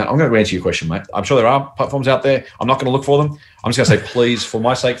arrogant here, man. I'm going to answer your question, mate. I'm sure there are platforms out there. I'm not going to look for them. I'm just going to say, please, for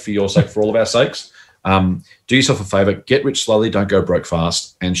my sake, for your sake, for all of our sakes, do yourself a favor. Get rich slowly. Don't go broke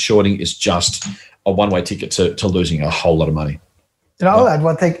fast. And shorting is just a one-way ticket to losing a whole lot of money. I'll add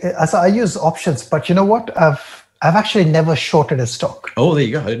one thing. So I use options, but you know what? I've actually never shorted a stock. Oh, there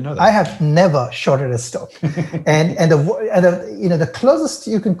you go. I didn't know that. I have never shorted a stock. and the closest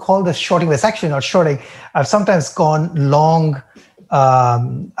you can call this shorting, but it's actually not shorting. I've sometimes gone long.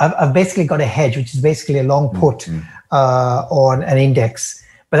 I've basically got a hedge, which is basically a long put on an index.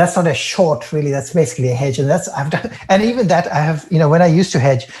 But that's not a short, really. That's basically a hedge. And I've done. And even that I have, when I used to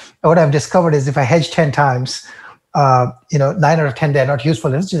hedge, what I've discovered is if I hedge 10 times, 9 out of 10 they're not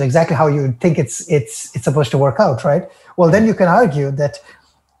useful. It's just exactly how you would think it's supposed to work out, right? Well, then you can argue that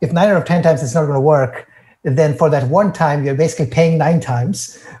if 9 out of 10 times it's not going to work, then for that one time you're basically paying 9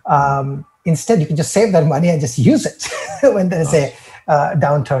 times. Instead, you can just save that money and just use it when there's a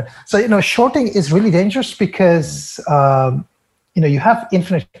downturn. So shorting is really dangerous because you have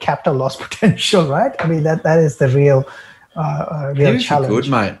infinite capital loss potential, right? I mean that is the real challenge. Good,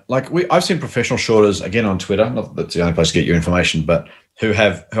 mate. Like I've seen professional shorters again on Twitter. Not that that's the only place to get your information, but who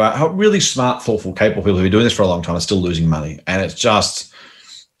are really smart, thoughtful, capable people who are doing this for a long time and still losing money. And it's just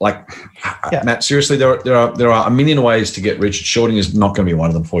like, Matt. Seriously, there are a million ways to get rich. Shorting is not going to be one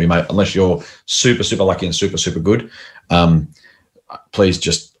of them for you, mate. Unless you're super, super lucky and super, super good. Please,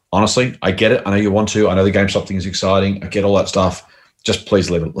 just honestly, I get it. I know you want to. I know the GameStop thing is exciting. I get all that stuff. Just please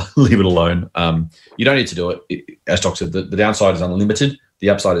leave it alone. You don't need to do it. As Doc said, the downside is unlimited. The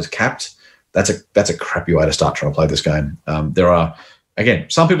upside is capped. That's a crappy way to start trying to play this game. There are, again,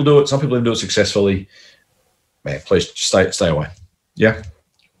 some people do it. Some people even do it successfully. Man, please just stay away. Yeah?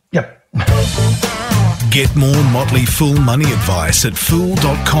 Yep. Get more Motley Fool money advice at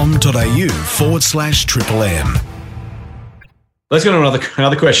fool.com.au/MM. Let's go to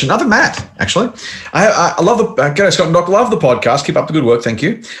another question. Another Matt, actually. I love G'day, Scott and Doc. Love the podcast. Keep up the good work. Thank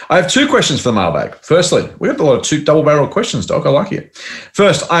you. I have 2 questions for the mailbag. Firstly, we have a lot of 2 double-barrel questions, Doc. I like it.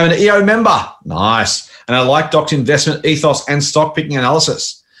 First, I'm an EO member. Nice. And I like Doc's investment ethos and stock picking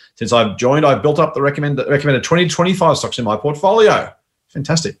analysis. Since I've joined, I've built up the recommended 20 to 25 stocks in my portfolio.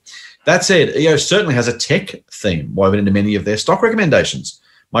 Fantastic. That said, EO certainly has a tech theme woven into many of their stock recommendations.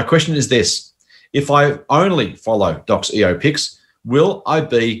 My question is this. If I only follow Doc's EO picks, will I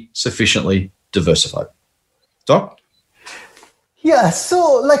be sufficiently diversified? Doc? Yeah,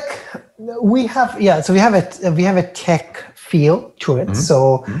 so we have a tech feel to it.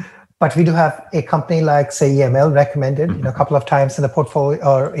 But we do have a company like say EML recommended a couple of times in the portfolio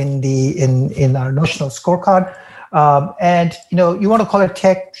or in our notional scorecard. And you want to call it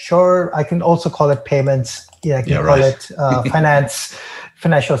tech, sure. I can also call it payments. I can call it finance.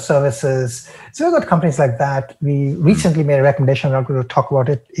 Financial services. So we've got companies like that. We recently made a recommendation. I'm not going to talk about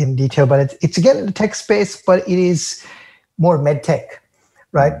it in detail, but it's again in the tech space, but it is more med tech,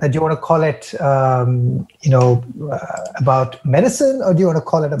 right? Do you want to call it, about medicine, or do you want to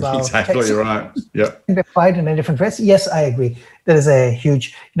call it about exactly tech? Right? Yeah. Applied in a different ways. Yes, I agree. There is a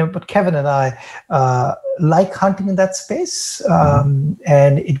huge, but Kevin and I like hunting in that space,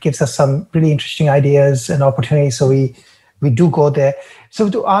 and it gives us some really interesting ideas and opportunities. So we do go there. So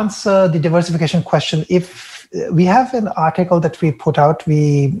to answer the diversification question, if we have an article that we put out,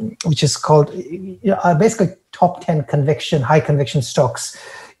 which is called basically top 10 high conviction stocks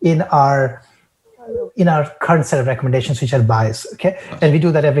in our current set of recommendations, which are buys. Okay, and we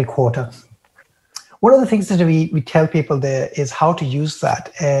do that every quarter. One of the things that we tell people there is how to use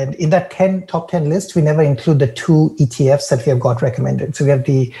that. And in that top 10 list, we never include the 2 ETFs that we have got recommended. So we have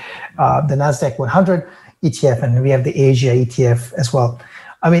the NASDAQ 100 ETF and we have the Asia ETF as well.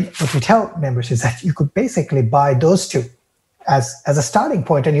 I mean, what we tell members is that you could basically buy those 2 as a starting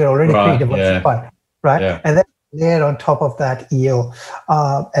point and you're already pretty diversified, right? Yeah. And then layer on top of that EO.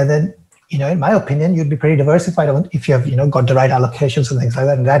 And then, in my opinion, you'd be pretty diversified if you have, got the right allocations and things like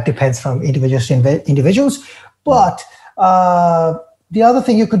that. And that depends from individuals to individuals. But the other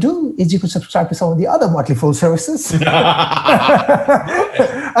thing you could do is you could subscribe to some of the other Motley Fool services. And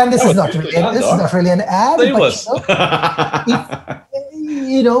this is not really an ad. Seamless. But,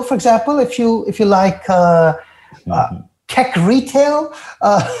 for example, if you like tech retail,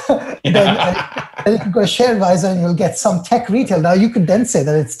 then you can go to ShareAdvisor and you'll get some tech retail. Now you could then say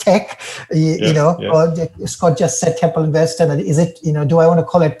that it's tech, or Scott just said Temple Invest, and is it, do I want to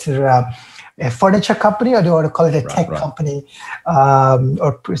call it a furniture company or do I want to call it a tech company?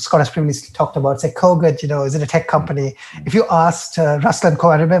 Or Scott has previously talked about, say, Kogan, is it a tech company? If you asked Russell and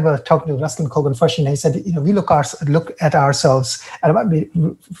Kogan, I remember talking to Russell and Kogan first, and he said, we look at ourselves, and I might be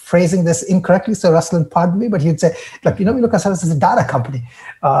phrasing this incorrectly, so Russell, pardon me, but he'd say, we look at ourselves as a data company,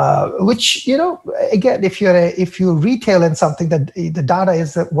 which, again, if you retail in something, that the data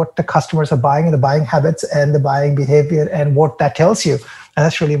is what the customers are buying and the buying habits and the buying behavior and what that tells you. And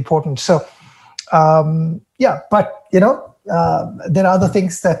that's really important. So, but there are other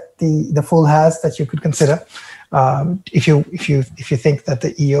things that the Fool has that you could consider if you think that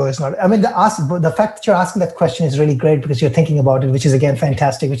the EO is not. I mean, the fact that you're asking that question is really great because you're thinking about it, which is again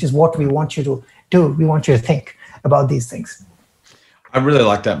fantastic. Which is what we want you to do. We want you to think about these things. I really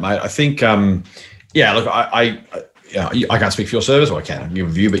like that, mate. I think, look, I can't speak for your service, or I can give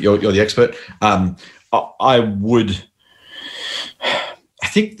a view, but you're the expert. I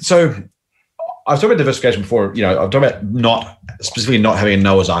think so. I've talked about diversification before. I've talked about not having a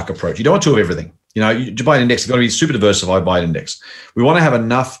Noah's Ark approach. You don't want 2 of everything. You buy an index, it's got to be super diversified by an index. We want to have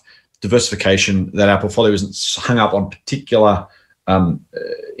enough diversification that our portfolio isn't hung up on particular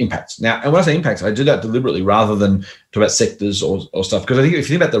impacts. Now, and when I say impacts, I do that deliberately rather than talk about sectors or stuff. Because I think if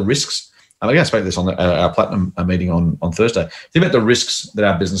you think about the risks, I'm going to speak this on our Platinum meeting on Thursday. Think about the risks that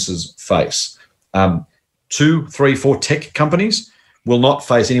our businesses face. 2, 3, 4 tech companies will not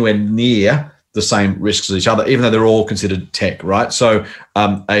face anywhere near the same risks as each other, even though they're all considered tech, right? So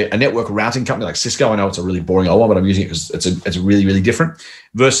a network routing company like Cisco, I know it's a really boring old one, but I'm using it because it's really, really different,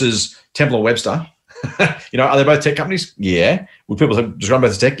 versus Temple and Webster. Are they both tech companies? Yeah. Would people describe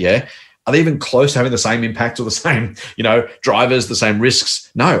both as tech? Yeah. Are they even close to having the same impact or the same, drivers, the same risks?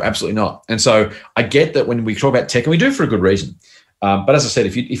 No, absolutely not. And so I get that when we talk about tech, and we do for a good reason. But as I said,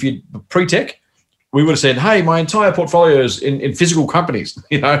 if you pre-tech, we would have said, hey, my entire portfolio is in physical companies.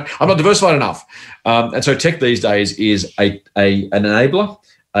 I'm not diversified enough. And so tech these days is an enabler,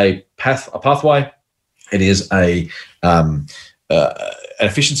 a pathway. It is an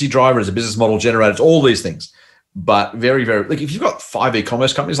efficiency driver, it's a business model generator, it's all these things. But very, very, like if you've got 5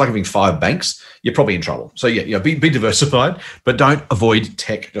 e-commerce companies, like having 5 banks, you're probably in trouble. So be diversified, but don't avoid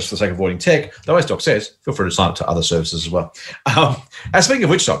tech just for the sake of avoiding tech. Though as Doc says, feel free to sign up to other services as well. And speaking of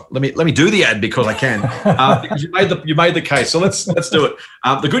which, Doc, let me do the ad because I can. Because you made the case. So let's do it.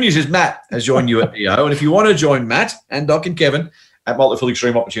 The good news is Matt has joined you at EO, and if you want to join Matt and Doc and Kevin at Motley Fool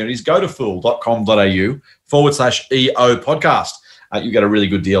Extreme Opportunities, go to fool.com.au/EO podcast. You get a really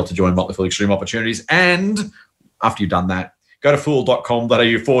good deal to join Motley Fool Extreme Opportunities, and after you've done that, go to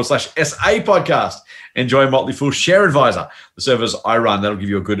fool.com.au/SA podcast and join Motley Fool ShareAdvisor, the service I run. That'll give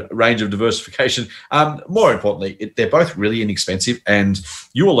you a good range of diversification. More importantly, they're both really inexpensive, and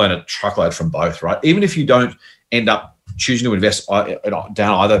you will learn a truckload from both, right? Even if you don't end up choosing to invest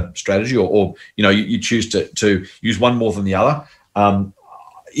down either strategy or you choose to use one more than the other.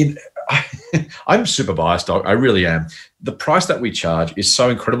 I'm super biased, Doc. I really am. The price that we charge is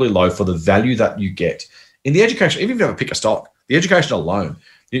so incredibly low for the value that you get. In the education, even if you ever pick a stock, the education alone,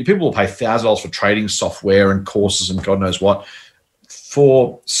 people will pay $1,000 for trading software and courses and God knows what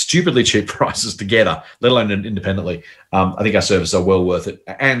for stupidly cheap prices together, let alone independently. I think our services are well worth it.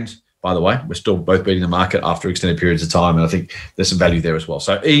 And by the way, we're still both beating the market after extended periods of time. And I think there's some value there as well.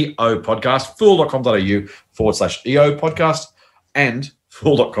 So EO podcast, fool.com.au/EO podcast and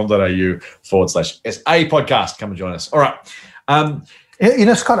fool.com.au/SA podcast. Come and join us. All right.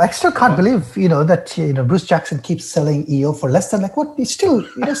 Scott, I still can't believe, that, Bruce Jackson keeps selling EO for less than he's still,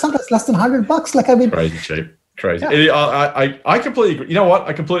 sometimes less than $100. Crazy cheap. Crazy. I completely agree. You know what?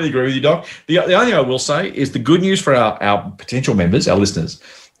 I completely agree with you, Doc. The only thing I will say is the good news for our potential members, our listeners,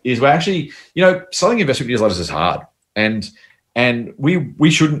 is we're actually, selling investment newsletters is hard. And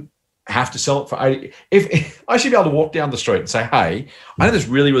we shouldn't have to sell it for 80. If I should be able to walk down the street and say, hey, I know this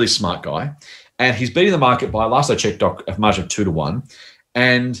really, really smart guy, and he's beating the market by, last I checked, Doc, a margin of 2-1.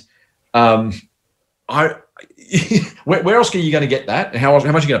 And where else are you going to get that? And how much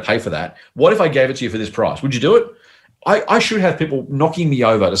are you going to pay for that? What if I gave it to you for this price? Would you do it? I should have people knocking me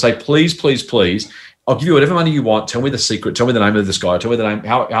over to say, please, please, please, I'll give you whatever money you want. Tell me the secret. Tell me the name of this guy. Tell me the name,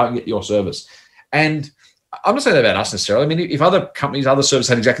 how I can get your service. And I'm not saying that about us necessarily. I mean, if other companies, other services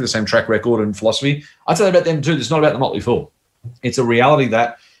had exactly the same track record and philosophy, I'd say that about them too. It's not about the Motley Fool. It's a reality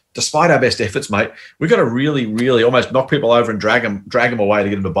that despite our best efforts, mate, we've got to really, really almost knock people over and drag them away to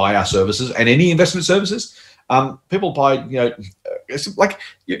get them to buy our services and any investment services. People buy, it's like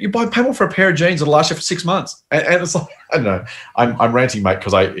you pay more for a pair of jeans that'll last you for 6 months. And it's like, I don't know, I'm ranting, mate,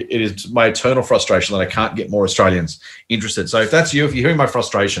 because it is my eternal frustration that I can't get more Australians interested. So if that's you, if you're hearing my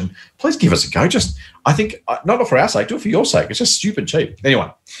frustration, please give us a go. I think, not for our sake, do it for your sake. It's just stupid cheap. Anyway,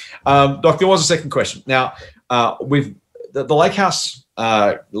 Doc, there was a second question. Now, the Lake House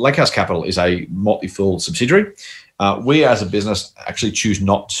Capital is a Motley Fool subsidiary. We as a business actually choose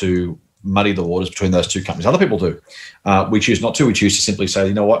not to muddy the waters between those two companies. Other people do. We choose not to. We choose to simply say,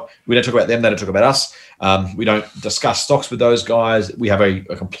 you know what, we don't talk about them, they don't talk about us. We don't discuss stocks with those guys. We have a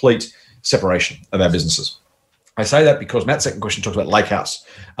complete separation of our businesses. I say that because Matt's second question talks about Lake House.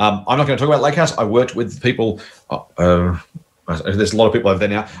 I'm not going to talk about Lake House. I worked with people, there's a lot of people over there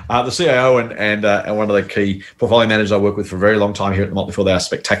now. The CIO and one of the key portfolio managers I work with for a very long time here at the Motley Fool. They are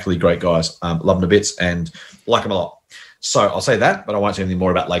spectacularly great guys. Love them to bits and like them a lot. So I'll say that, but I won't say anything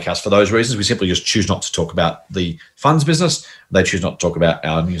more about Lake House for those reasons. We simply just choose not to talk about the funds business. They choose not to talk about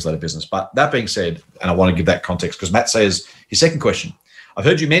our newsletter business. But that being said, and I want to give that context because Matt says his second question, I've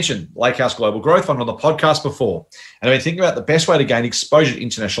heard you mention Lake House Global Growth Fund on the podcast before, and I've been thinking about the best way to gain exposure to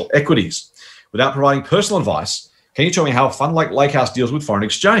international equities. Without providing personal advice, can you tell me how a fund like Lake House deals with foreign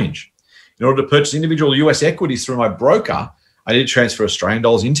exchange? In order to purchase individual US equities through my broker, I need to transfer Australian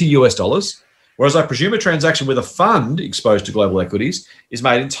dollars into US dollars, whereas I presume a transaction with a fund exposed to global equities is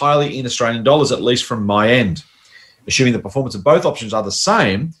made entirely in Australian dollars, at least from my end. Assuming the performance of both options are the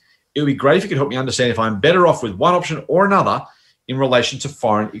same, it would be great if you could help me understand if I'm better off with one option or another in relation to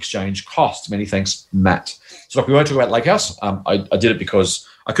foreign exchange costs. Many thanks, Matt. So look, we won't talk about Lake House. I did it because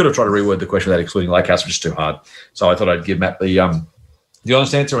I could have tried to reword the question without excluding Lake House, which is too hard. So I thought I'd give Matt the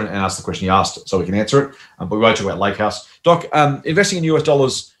honest answer and ask the question he asked so we can answer it. But we won't talk about Lake House. Doc, investing in US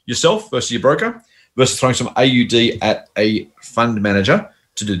dollars yourself versus your broker versus throwing some AUD at a fund manager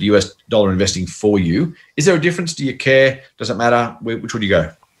to do the US dollar investing for you. Is there a difference? Do you care? Does it matter? Which would you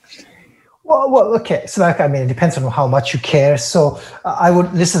go? Well, okay. So it depends on how much you care. So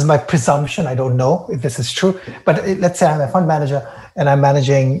this is my presumption. I don't know if this is true, but let's say I'm a fund manager and I'm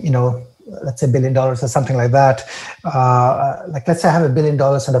managing, let's say $1 billion or something like that. Let's say I have $1 billion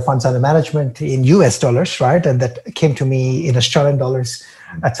under funds under management in US dollars, right? And that came to me in Australian dollars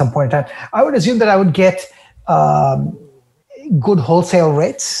at some point in time. I would assume that I would get good wholesale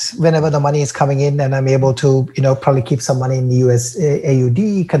rates whenever the money is coming in, and I'm able to, probably keep some money in the US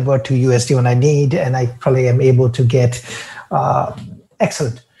AUD, convert to USD when I need, and I probably am able to get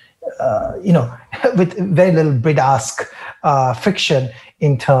excellent, with very little bid-ask friction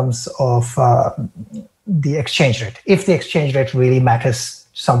in terms of the exchange rate. If the exchange rate really matters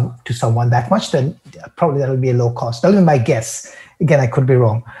to someone that much, then probably that'll be a low cost. That'll be my guess. Again, I could be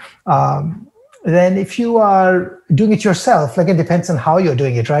wrong. Then if you are doing it yourself, it depends on how you're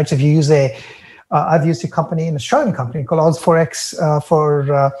doing it, right? So if you use I've used an Australian company called OzForex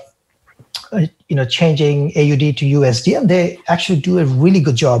for changing AUD to USD, and they actually do a really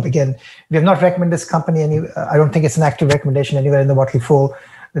good job. Again, we have not recommended this company I don't think it's an active recommendation anywhere in the Motley Fool.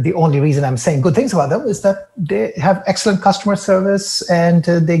 The only reason I'm saying good things about them is that they have excellent customer service and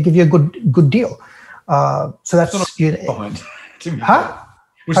they give you a good deal. So that's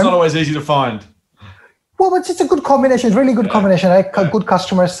Which is not always easy to find. Well, but it's a good combination. It's really good combination, right? Good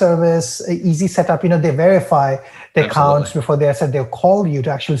customer service, easy setup. They verify the accounts before they said they'll call you to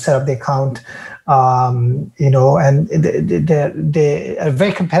actually set up the account. And they are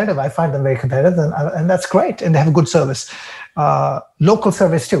very competitive. I find them very competitive, and that's great. And they have a good service, local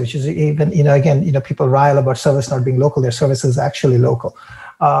service too, which is even people rile about service not being local. Their service is actually local.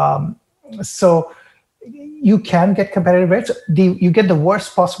 So you can get competitive rates. You get the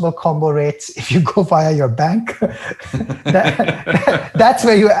worst possible combo rates if you go via your bank. That's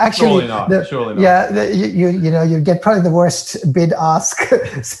where you actually surely not. Yeah, you get probably the worst bid ask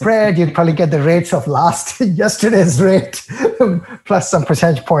spread. You'd probably get the rates of yesterday's rate plus some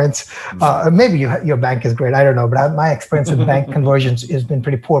percentage points. Maybe your bank is great. I don't know, but my experience with bank conversions has been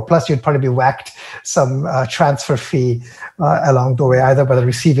pretty poor. Plus, you'd probably be whacked some transfer fee along the way, either by the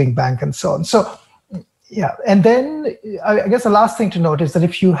receiving bank and so on. So. Yeah, and then I guess the last thing to note is that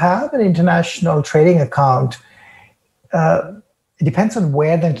if you have an international trading account, it depends on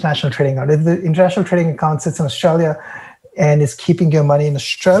where the international trading account. If the international trading account sits in Australia and is keeping your money in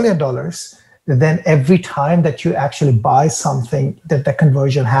Australian dollars, then every time that you actually buy something, that the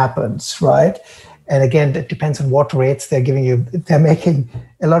conversion happens, right? And again, it depends on what rates they're giving you. If they're making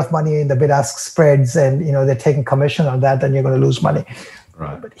a lot of money in the bid-ask spreads and they're taking commission on that, then you're going to lose money.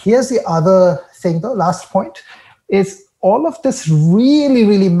 Right. But here's the other thing, though, last point, is all of this really,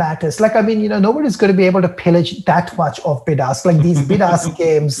 really matters. Like, nobody's going to be able to pillage that much of bid-ask. Like, these bid-ask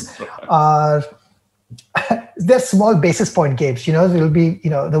games are, they're small basis point games. It'll be,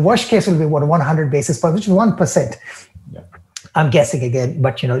 the worst case will be 100 basis points, which is 1%. Yeah. I'm guessing again,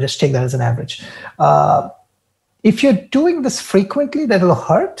 but, just take that as an average. If you're doing this frequently, that'll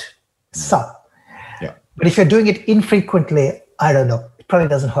hurt some. Yeah. But if you're doing it infrequently, I don't know. Probably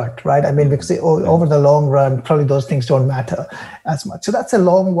doesn't hurt, right? Because over the long run, probably those things don't matter as much. So that's a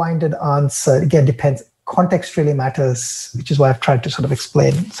long-winded answer. Again, depends. Context really matters, which is why I've tried to sort of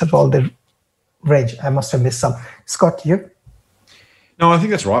explain sort of all the range. I must have missed some. Scott, you? No, I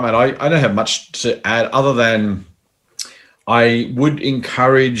think that's right, mate. I don't have much to add other than I would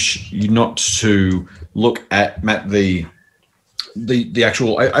encourage you not to look at, Matt, the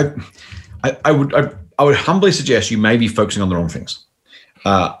actual. I would humbly suggest you may be focusing on the wrong things.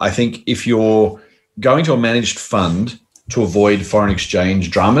 I think if you're going to a managed fund to avoid foreign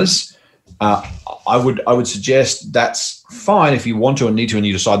exchange dramas, I would suggest that's fine if you want to and need to, and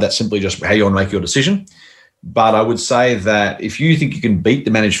you decide that's simply just how you want to make your decision. But I would say that if you think you can beat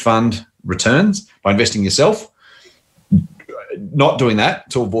the managed fund returns by investing yourself, not doing that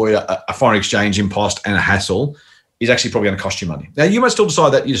to avoid a foreign exchange impost and a hassle is actually probably going to cost you money. Now, you might still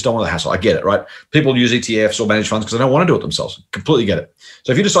decide that you just don't want the hassle. I get it, right? People use ETFs or managed funds because they don't want to do it themselves. Completely get it.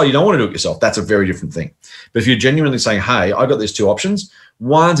 So if you decide you don't want to do it yourself, that's a very different thing. But if you're genuinely saying, hey, I've got these two options,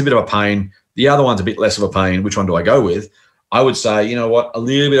 one's a bit of a pain, the other one's a bit less of a pain, which one do I go with? I would say, you know what, a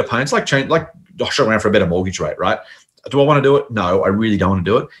little bit of pain. It's like shopping around for a better mortgage rate, right? Do I want to do it? No, I really don't want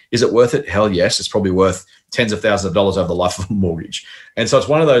to do it. Is it worth it? Hell yes. It's probably worth tens of thousands of dollars over the life of a mortgage. And so it's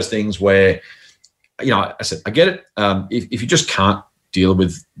one of those things where, I said, I get it. If you just can't deal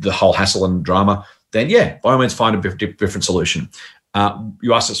with the whole hassle and drama, then yeah, by all means, find a different solution.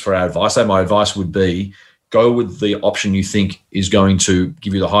 You asked us for our advice. So my advice would be go with the option you think is going to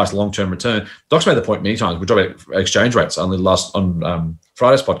give you the highest long-term return. Doc's made the point many times. We talked about exchange rates on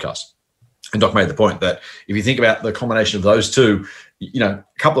Friday's podcast. And Doc made the point that if you think about the combination of those two, a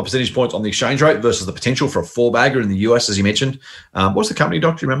couple of percentage points on the exchange rate versus the potential for a four-bagger in the US, as you mentioned. What's the company,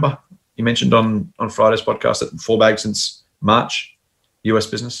 Doc? Do you remember? You mentioned on Friday's podcast that four-bag since March, US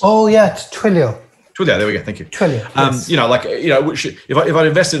business. Oh, yeah, it's Twilio. There we go. Thank you. Twilio. Yes. If I'd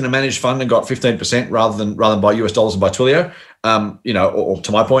invested in a managed fund and got 15% rather than buy US dollars and buy Twilio, or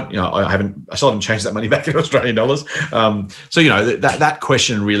to my point, I still haven't changed that money back in Australian dollars. That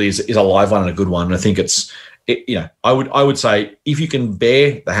question really is a live one and a good one. And I think I would say if you can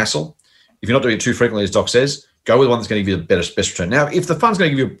bear the hassle, if you're not doing it too frequently, as Doc says, go with one that's going to give you the best return. Now, if the fund's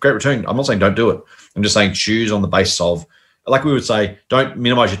going to give you a great return, I'm not saying don't do it. I'm just saying choose on the basis of, like we would say, don't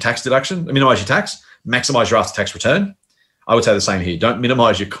minimize your tax deduction, minimize your tax, maximize your after-tax return. I would say the same here. Don't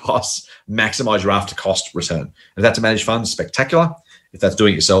minimize your costs, maximize your after-cost return. If that's a managed fund, spectacular. If that's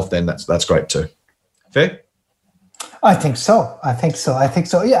doing it yourself, then that's great too. Fair? I think so.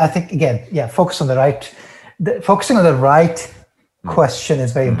 Yeah, I think, again, focusing on the right question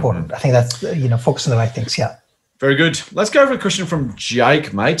is very important. I think that's, focus on the right things, yeah. Very good. Let's go over a question from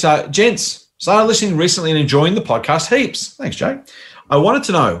Jake, mate. Gents, started listening recently and enjoying the podcast heaps. Thanks, Jake. I wanted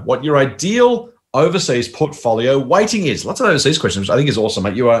to know what your ideal overseas portfolio weighting is. Lots of overseas questions, which I think is awesome,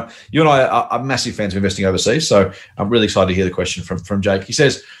 mate. You and I are massive fans of investing overseas, so I'm really excited to hear the question from Jake. He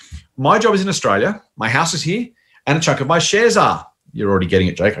says, my job is in Australia, my house is here, and a chunk of my shares are. You're already getting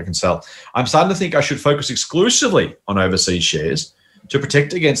it, Jake, I can tell. I'm starting to think I should focus exclusively on overseas shares to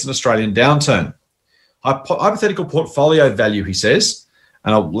protect against an Australian downturn. Hypothetical portfolio value, he says,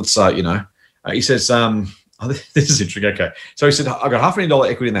 and let's say, he says, this is interesting. Okay. So he said, I've got $500,000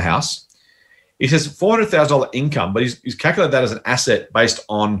 equity in the house. He says $400,000 income, but he's calculated that as an asset based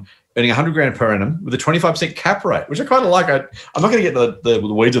on earning 100 grand per annum with a 25% cap rate, which I kind of like. I'm not going to get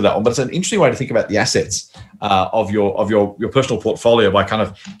the weeds of that one, but it's an interesting way to think about the assets of your personal portfolio by kind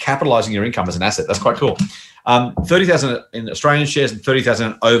of capitalizing your income as an asset. That's quite cool. 30,000 in Australian shares and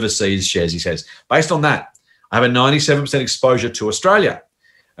 30,000 in overseas shares, he says. Based on that, I have a 97% exposure to Australia.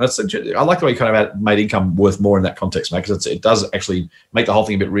 And I like the way you kind of made income worth more in that context, mate, because it does actually make the whole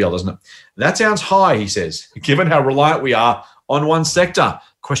thing a bit real, doesn't it? That sounds high, he says, given how reliant we are on one sector.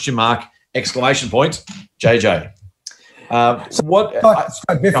 Question mark, exclamation point, JJ.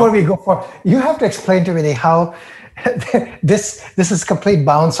 Before we go for, you have to explain to me how this is complete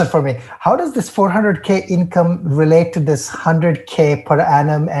bouncer for me. How does this 400K income relate to this 100K per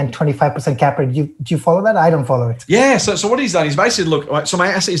annum and 25% cap rate? Do you follow that? I don't follow it. Yeah. So what he's done is basically look. So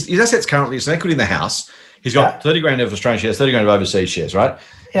his assets currently is an equity in the house. He's got 30 grand of Australian shares, 30 grand of overseas shares, right?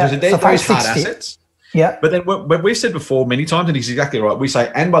 Yeah. So they're hard assets. Yeah. But then what we've said before many times, and he's exactly right. We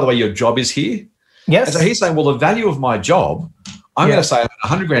say, and by the way, your job is here. Yes. And so he's saying, well, the value of my job, I'm going to say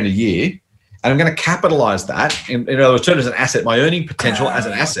 100 grand a year. And I'm going to capitalize that. In other words, turn it as an asset. My earning potential as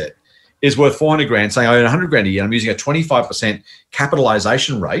an asset is worth 400 grand, saying I earn 100 grand a year. I'm using a 25%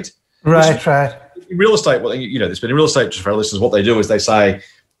 capitalization rate. Right. In real estate, well, you know this, but in real estate, just for our listeners, what they do is they say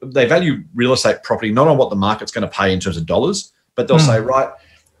they value real estate property not on what the market's going to pay in terms of dollars, but they'll say, right,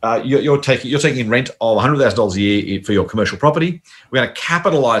 you're taking in rent of $100,000 a year for your commercial property. We're going to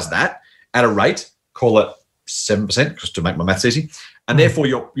capitalize that at a rate, call it 7%, just to make my maths easy. And therefore,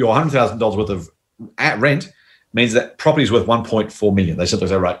 your $100,000 worth of rent means that property is worth $1.4 million. They simply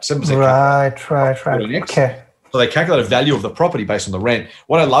say, right, 7%. Right. Okay. So they calculate a value of the property based on the rent.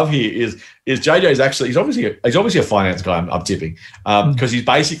 What I love here is JJ's actually he's obviously a finance guy. I'm tipping because he's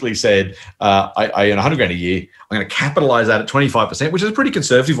basically said I earn 100 grand a year. I'm going to capitalize that at 25%, which is a pretty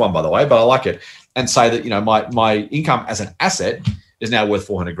conservative one, by the way, but I like it, and say that my income as an asset is now worth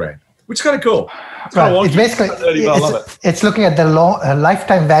 400 grand. Which is kind of cool. It's basically it's looking at the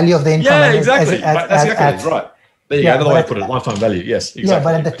lifetime value of the income. Yeah, exactly. That's exactly right. There you go. Another way to put it, lifetime value. Yes, exactly.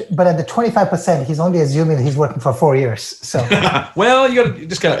 Yeah, but at the 25%, he's only assuming that he's working for 4 years. So well, you got to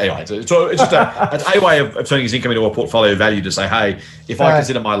just go anyway. So it's just a way of turning his income into a portfolio value to say, hey, if I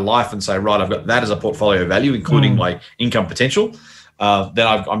consider my life and say, right, I've got that as a portfolio value, including my income potential. Then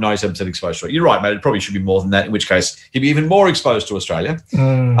I'm 97% exposed to it. You're right, mate. It probably should be more than that, in which case he'd be even more exposed to Australia.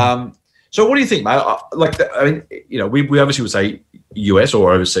 So what do you think, mate? We obviously would say US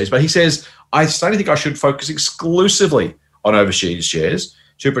or overseas, but he says, I certainly think I should focus exclusively on overseas shares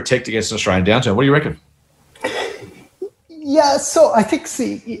to protect against an Australian downturn. What do you reckon? Yeah, so I think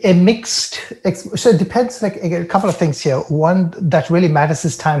a mixed. So it depends. Like a couple of things here. One that really matters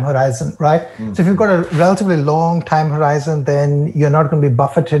is time horizon, right? So if you've got a relatively long time horizon, then you're not going to be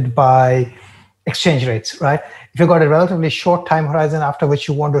buffeted by exchange rates, right? If you've got a relatively short time horizon after which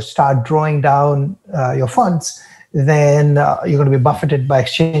you want to start drawing down your funds, then you're going to be buffeted by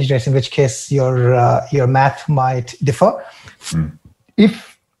exchange rates. In which case, your math might differ.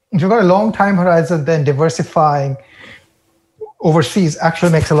 If you've got a long time horizon, then diversifying overseas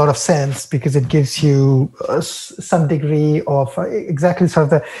actually makes a lot of sense because it gives you some degree of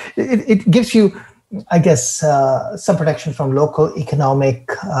it gives you, I guess, some protection from local economic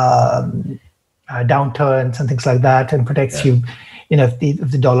downturns and things like that, and protects you. If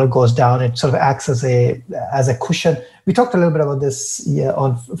the dollar goes down, it sort of acts as a cushion. We talked a little bit about this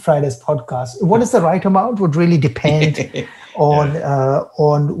on Friday's podcast. What is the right amount would really depend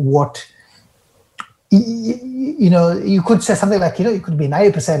on what. You could say something like, you could be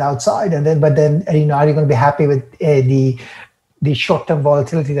 90% outside, but then are you going to be happy with the short-term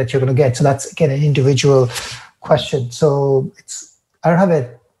volatility that you're going to get? So that's again an individual question. So I don't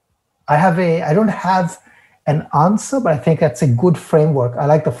have an answer, but I think that's a good framework. I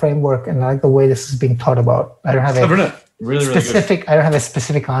like the framework and I like the way this is being thought about. I don't have I don't have a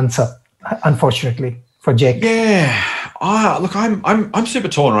specific answer, unfortunately, for Jake. Yeah. Look, I'm super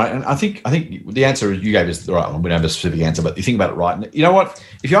torn, right? And I think the answer you gave is the right one. We don't have a specific answer, but you think about it right. And you know what?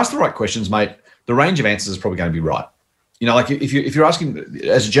 If you ask the right questions, mate, the range of answers is probably going to be right. Like if you're asking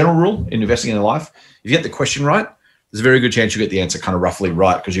as a general rule in investing in your life, if you get the question right, there's a very good chance you get the answer kind of roughly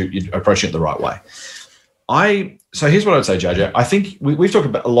right because you're approaching it the right way. So here's what I would say, JJ. I think we've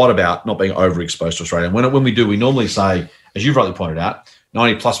talked a lot about not being overexposed to Australia. And when we do, we normally say, as you've rightly pointed out,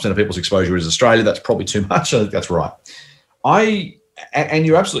 90+% of people's exposure is Australia. That's probably too much. I think that's right. And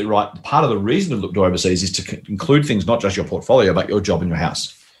you're absolutely right. Part of the reason to look to overseas is to include things, not just your portfolio, but your job and your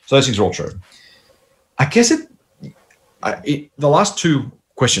house. So those things are all true. I guess the last two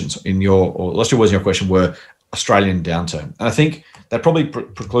questions last two words in your question were Australian downturn. And I think that probably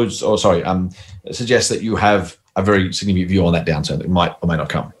suggests that you have a very significant view on that downturn that might or may not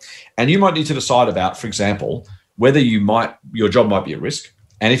come. And you might need to decide about, for example, whether your job might be at risk.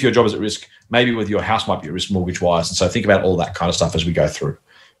 And if your job is at risk, maybe whether your house might be at risk mortgage-wise. And so think about all that kind of stuff as we go through,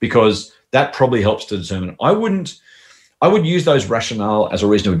 because that probably helps to determine. I would use those rationale as a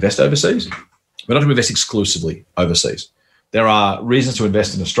reason to invest overseas, but not to invest exclusively overseas. There are reasons to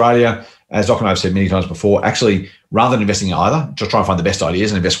invest in Australia. As Doc and I have said many times before, actually, rather than investing in either, just try and find the best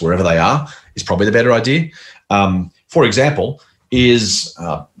ideas and invest wherever they are is probably the better idea. For example,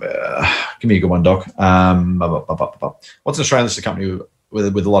 give me a good one, Doc. What's an Australian listed company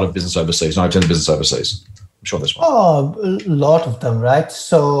with a lot of business overseas, 9% of business overseas? I'm sure there's one. Oh, a lot of them, right?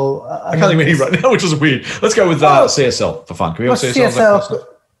 So I can't think of any right now, which is weird. Let's go with CSL for fun. Can we have CSL?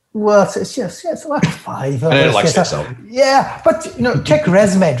 Well, it's just like 5. I don't like CSL. Yeah, but check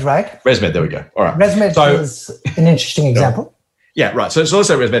ResMed, right? ResMed, there we go. All right. ResMed is an interesting example. Yeah, right. So let's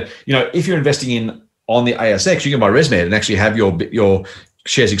say ResMed. If you're investing on the ASX, you can buy ResMed and actually have your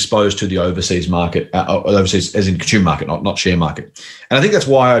shares exposed to the overseas market, overseas as in consumer market, not share market. And I think that's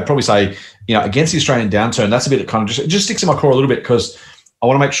why I'd probably say, against the Australian downturn, that's a bit that kind of just sticks in my core a little bit, because I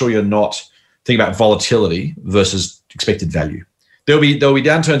want to make sure you're not thinking about volatility versus expected value. There'll be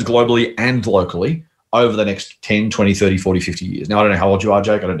downturns globally and locally over the next 10, 20, 30, 40, 50 years. Now, I don't know how old you are,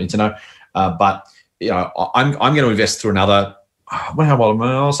 Jake. I don't need to know. But I'm going to invest through another,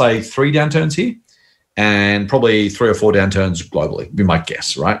 I'll say 3 downturns here and probably 3 or 4 downturns globally, would be my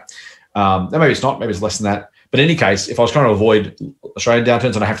guess, right? Maybe it's not, maybe it's less than that. But in any case, if I was trying to avoid Australian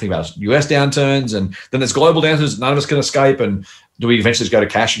downturns, and I have to think about US downturns, and then there's global downturns none of us can escape, and do we eventually just go to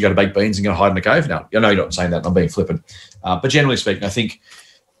cash and go to baked beans and go hide in a cave? No, I know you're not saying that. I'm being flippant. But generally speaking, I think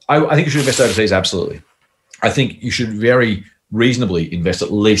you should invest overseas, absolutely. I think you should very reasonably invest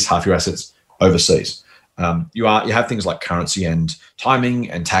at least half your assets overseas. You have things like currency and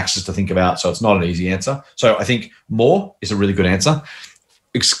timing and taxes to think about, so it's not an easy answer. So I think more is a really good answer.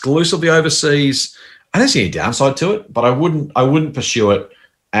 Exclusively overseas, I don't see any downside to it, but I wouldn't pursue it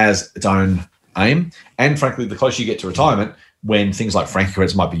as its own aim. And frankly, the closer you get to retirement, when things like franking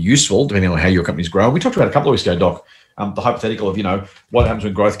credits might be useful, depending on how your company's growing. We talked about a couple of weeks ago, Doc, the hypothetical of, what happens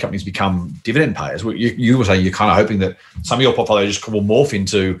when growth companies become dividend payers. You were saying you're kind of hoping that some of your portfolio just will morph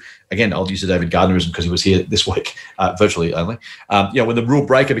into, again, I'll use the David Gardnerism because he was here this week, virtually only. When the rule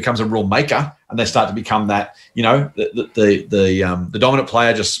breaker becomes a rule maker and they start to become that, the dominant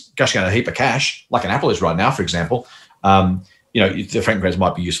player just gushing out a heap of cash, like an Apple is right now, for example, the franking credits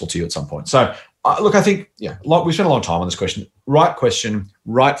might be useful to you at some point. So, look, I think, we spent a long time on this question. Question,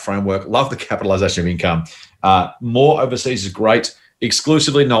 right framework, love the capitalization of income. More overseas is great.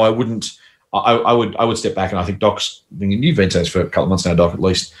 Exclusively, no, I wouldn't. I would step back, and I think Doc's, you've been saying this for a couple of months now, Doc, at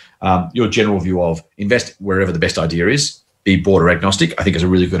least, your general view of invest wherever the best idea is, be border agnostic, I think is a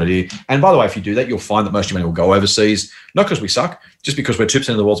really good idea. And by the way, if you do that, you'll find that most of your money will go overseas, not because we suck, just because we're 2%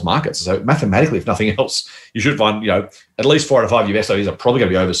 of the world's markets. So mathematically, if nothing else, you should find, at least 4 out of 5 of your best ideas are probably going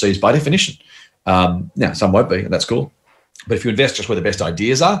to be overseas by definition. Now, some won't be, and that's cool. But if you invest just where the best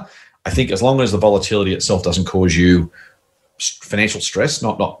ideas are, I think as long as the volatility itself doesn't cause you financial stress,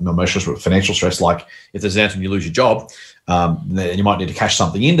 not emotional stress, but financial stress, like if there's an downturn and you lose your job, then you might need to cash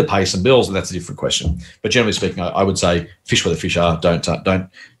something in to pay some bills, and that's a different question. But generally speaking, I would say fish where the fish are.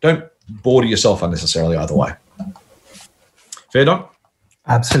 Don't border yourself unnecessarily either way. Fair, Doc?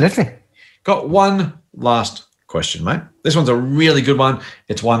 Absolutely. Got one last question, mate. This one's a really good one.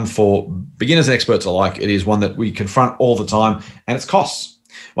 It's one for beginners and experts alike. It is one that we confront all the time, and it's costs.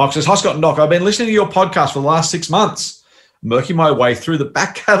 Michael says, hi, Scott and Doc. I've been listening to your podcast for the last 6 months, working my way through the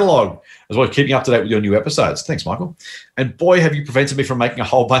back catalogue, as well as keeping up to date with your new episodes. Thanks, Michael. And boy, have you prevented me from making a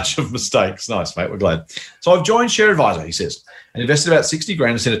whole bunch of mistakes. Nice, mate. We're glad. So I've joined Share Advisor, he says, and invested about 60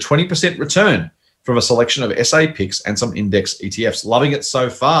 grand and seen a 20% return from a selection of SA picks and some index ETFs. Loving it so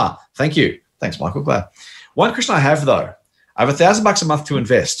far. Thank you. Thanks, Michael. Glad. One question I have, though. I have $1,000 a month to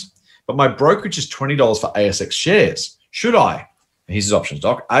invest, but my brokerage is $20 for ASX shares. Should I? And here's his options,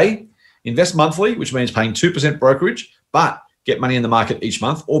 Doc. A, invest monthly, which means paying 2% brokerage, but get money in the market each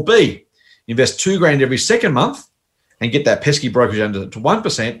month. Or B, invest $2,000 every second month and get that pesky brokerage under to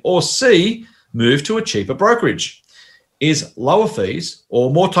 1%. Or C, move to a cheaper brokerage. Is lower fees or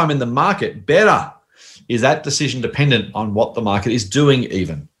more time in the market better? Is that decision dependent on what the market is doing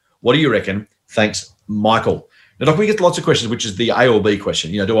even? What do you reckon? Thanks, Michael. Now, Doc, we get lots of questions, which is the A or B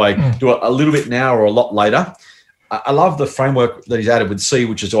question. Do I do it a little bit now or a lot later? I love the framework that he's added with C,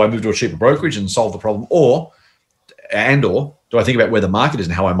 which is do I move to a cheaper brokerage and solve the problem, or do I think about where the market is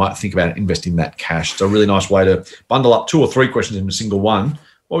and how I might think about investing that cash? It's a really nice way to bundle up 2 or 3 questions in a single one.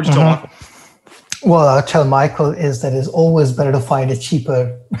 What would you tell Michael? Well, I'll tell Michael is that it's always better to find a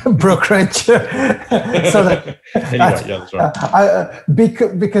cheaper brokerage. So that Anyway, yeah, that's right.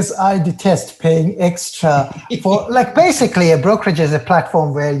 because I detest paying extra for, like, basically a brokerage is a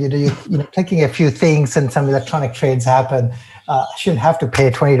platform where you clicking a few things and some electronic trades happen. I shouldn't have to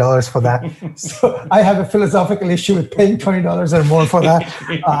pay $20 for that. So I have a philosophical issue with paying $20 or more for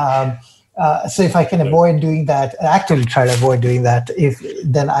that. So if I can avoid doing that, actively try to avoid doing that,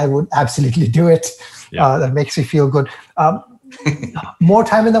 then I would absolutely do it. Yeah. That makes me feel good. More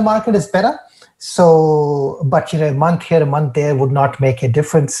time in the market is better. So, but a month here, a month there would not make a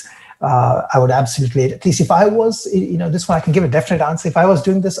difference. I would absolutely, at least if I was, this one I can give a definite answer. If I was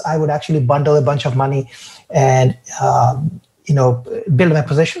doing this, I would actually bundle a bunch of money and build my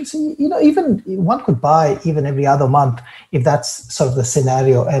positions. Even one could buy even every other month if that's sort of the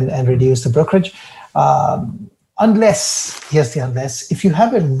scenario, and reduce the brokerage. Unless, here's the unless, if you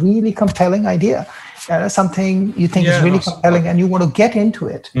have a really compelling idea, something you think is really compelling and you want to get into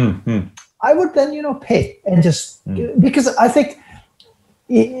it, I would then, pay and just, because I think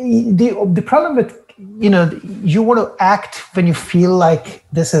the problem with, you want to act when you feel like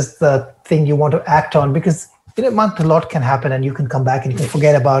this is the thing you want to act on, because in a month, a lot can happen and you can come back and you can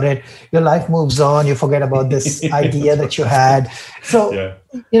forget about it. Your life moves on. You forget about this idea that you had. So,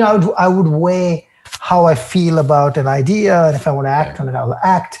 I would weigh how I feel about an idea. And if I want to act on it, I'll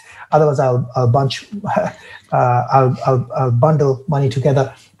act. Otherwise, I'll bundle money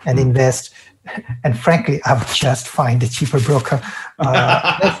together and invest. And frankly, I would just find a cheaper broker.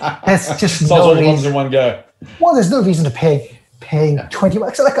 There's just no reason. In one go. Well, there's no reason to paying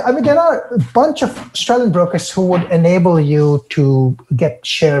 $20. There are a bunch of Australian brokers who would enable you to get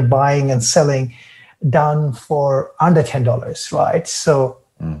share buying and selling done for under $10, right? So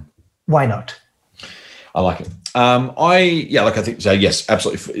why not? I like it. I think so. Yes,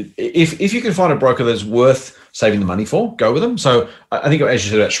 absolutely. If you can find a broker that's worth saving the money for, go with them. So I think, as you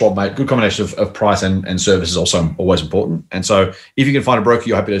said about Schwab, mate, good combination of price and service is also always important. And so if you can find a broker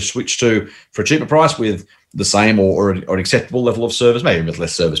you're happy to switch to for a cheaper price with the same or an acceptable level of service, maybe with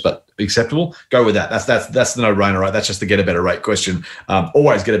less service, but acceptable, go with that. That's the no-brainer, right? That's just the get a better rate question.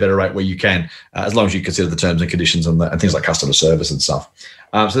 Always get a better rate where you can, as long as you consider the terms and conditions and things like customer service and stuff.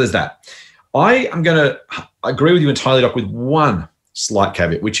 So there's that. I am going to agree with you entirely, Doc, with one slight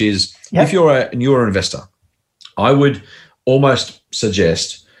caveat, which is if you're a newer investor, I would almost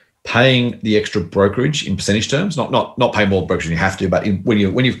suggest paying the extra brokerage in percentage terms, not paying more brokerage than you have to, but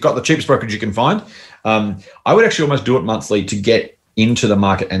when you've got the cheapest brokerage you can find, I would actually almost do it monthly to get into the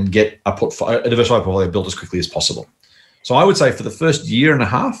market and get a diversified portfolio built as quickly as possible. So I would say for the first year and a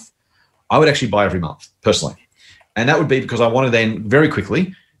half, I would actually buy every month personally. And that would be because I want to then very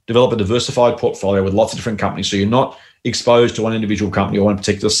quickly develop a diversified portfolio with lots of different companies. So you're not exposed to one individual company or one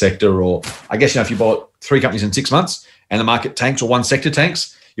particular sector, or I guess, if you bought 3 companies in 6 months and the market tanks or one sector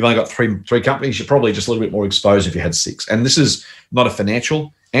tanks, you've only got three companies, you're probably just a little bit more exposed if you had 6. And this is not a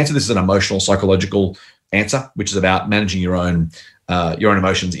financial answer. This is an emotional, psychological answer, which is about managing your own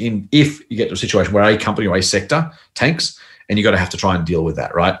emotions if you get to a situation where a company or a sector tanks, and you've got to have to try and deal with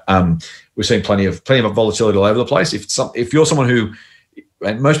that, right? We've seen plenty of volatility all over the place. If you're someone who,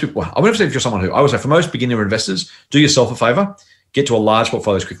 and most people, I wouldn't say if you're someone who, I would say for most beginner investors, do yourself a favor, get to a large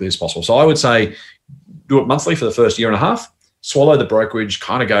portfolio as quickly as possible. So I would say do it monthly for the first year and a half, swallow the brokerage,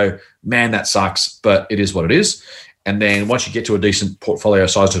 kind of go, man, that sucks, but it is what it is. And then once you get to a decent portfolio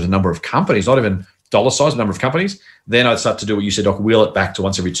size to the number of companies, not even dollar size, number of companies, then I'd start to do what you said, Doc, wheel it back to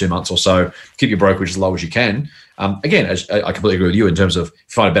once every 2 months or so, keep your brokerage as low as you can. Again, I completely agree with you in terms of if you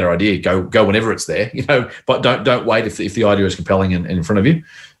find a better idea, go whenever it's there, but don't wait if the idea is compelling and in front of you.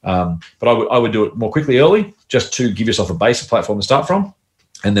 But I would do it more quickly early, just to give yourself a basic platform to start from.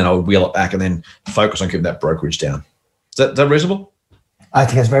 And then I would wheel it back and then focus on keeping that brokerage down. Is that reasonable? I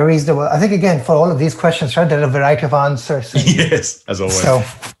think it's very reasonable. I think, again, for all of these questions, right, there are a variety of answers. Yes, as always. So,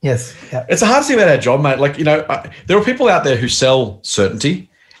 yes. Yeah. It's a hard thing about our job, mate. Like, there are people out there who sell certainty,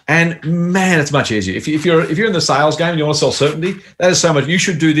 and man, it's much easier. If you're in the sales game and you want to sell certainty, that is so much. You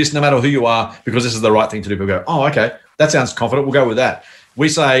should do this no matter who you are because this is the right thing to do. People go, oh, okay, that sounds confident. We'll go with that. We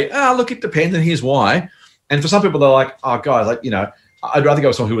say, look, it depends, and here's why. And for some people, they're like, oh, guys, I'd rather go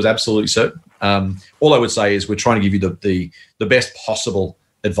with someone who was absolutely certain. All I would say is we're trying to give you the best possible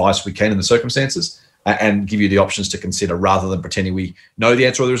advice we can in the circumstances and give you the options to consider rather than pretending we know the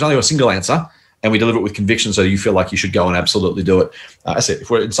answer or there's only a single answer and we deliver it with conviction so you feel like you should go and absolutely do it. I said, if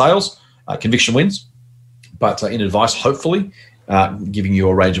we're in sales, conviction wins. But in advice, hopefully, giving you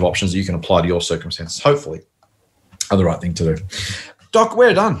a range of options that you can apply to your circumstances, hopefully, are the right thing to do. Doc,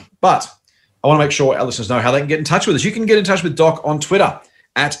 we're done. But I want to make sure our listeners know how they can get in touch with us. You can get in touch with Doc on Twitter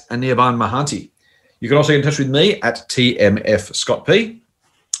 @Anirban Mahanti. You can also get in touch with me at TMF Scott P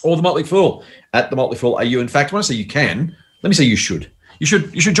or The Motley Fool at The Motley Fool AU. In fact, when I say you can, let me say you should. You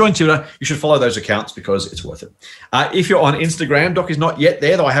should join Twitter. You should follow those accounts because it's worth it. If you're on Instagram, Doc is not yet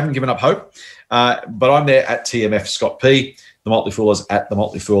there, though I haven't given up hope. But I'm there at TMF Scott P. The Motley Fool is at The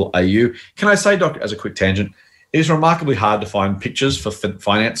Motley Fool AU. Can I say, Doc, as a quick tangent, it is remarkably hard to find pictures for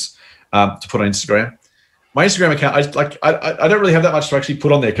finance to put on Instagram. My Instagram account, I don't really have that much to actually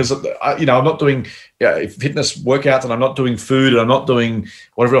put on there because, I'm not doing fitness workouts and I'm not doing food and I'm not doing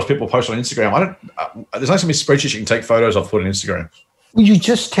whatever else people post on Instagram. There's not so many spreadsheets you can take photos of put on Instagram. You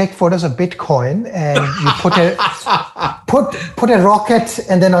just take photos of Bitcoin and you put a rocket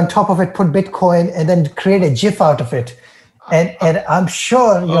and then on top of it put Bitcoin and then create a GIF out of it, and I'm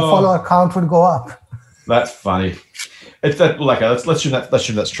sure your follower count would go up. That's funny. It's that like let's assume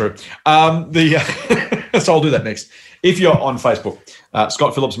that's true. So I'll do that next. If you're on Facebook,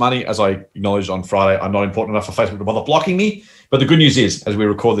 Scott Phillips Money, as I acknowledged on Friday, I'm not important enough for Facebook to bother blocking me. But the good news is, as we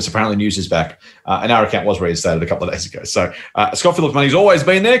record this, apparently news is back. And our account was reinstated a couple of days ago. So Scott Phillips Money's always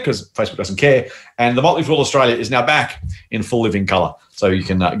been there because Facebook doesn't care. And the Motley Fool Australia is now back in full living colour. So you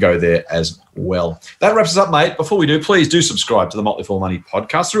can go there as well. That wraps us up, mate. Before we do, please do subscribe to the Motley Fool Money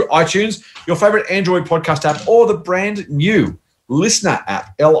podcast through iTunes, your favourite Android podcast app, or the brand new Listener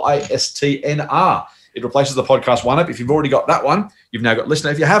app, LISTNR. It replaces the Podcast One app. If you've already got that one, you've now got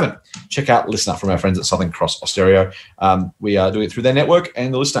Listener. If you haven't, check out Listener from our friends at Southern Cross Austereo. We are doing it through their network,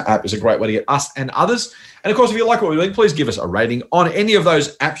 and the Listener app is a great way to get us and others. And, of course, if you like what we're doing, please give us a rating on any of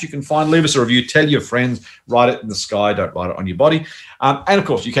those apps you can find. Leave us a review. Tell your friends. Write it in the sky. Don't write it on your body. And, of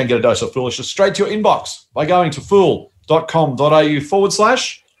course, you can get a dose of foolishness straight to your inbox by going to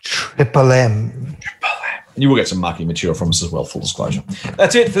fool.com.au/Triple M. And you will get some marketing material from us as well, full disclosure.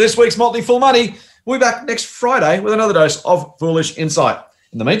 That's it for this week's Motley Fool Money. We'll be back next Friday with another dose of foolish insight.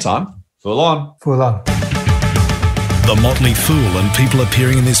 In the meantime, fool on. Fool on. The Motley Fool and people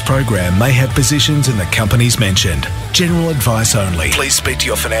appearing in this program may have positions in the companies mentioned. General advice only. Please speak to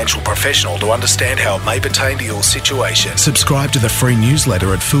your financial professional to understand how it may pertain to your situation. Subscribe to the free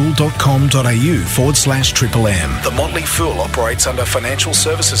newsletter at fool.com.au/Triple M. The Motley Fool operates under Financial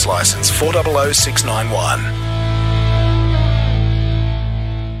Services Licence 400691.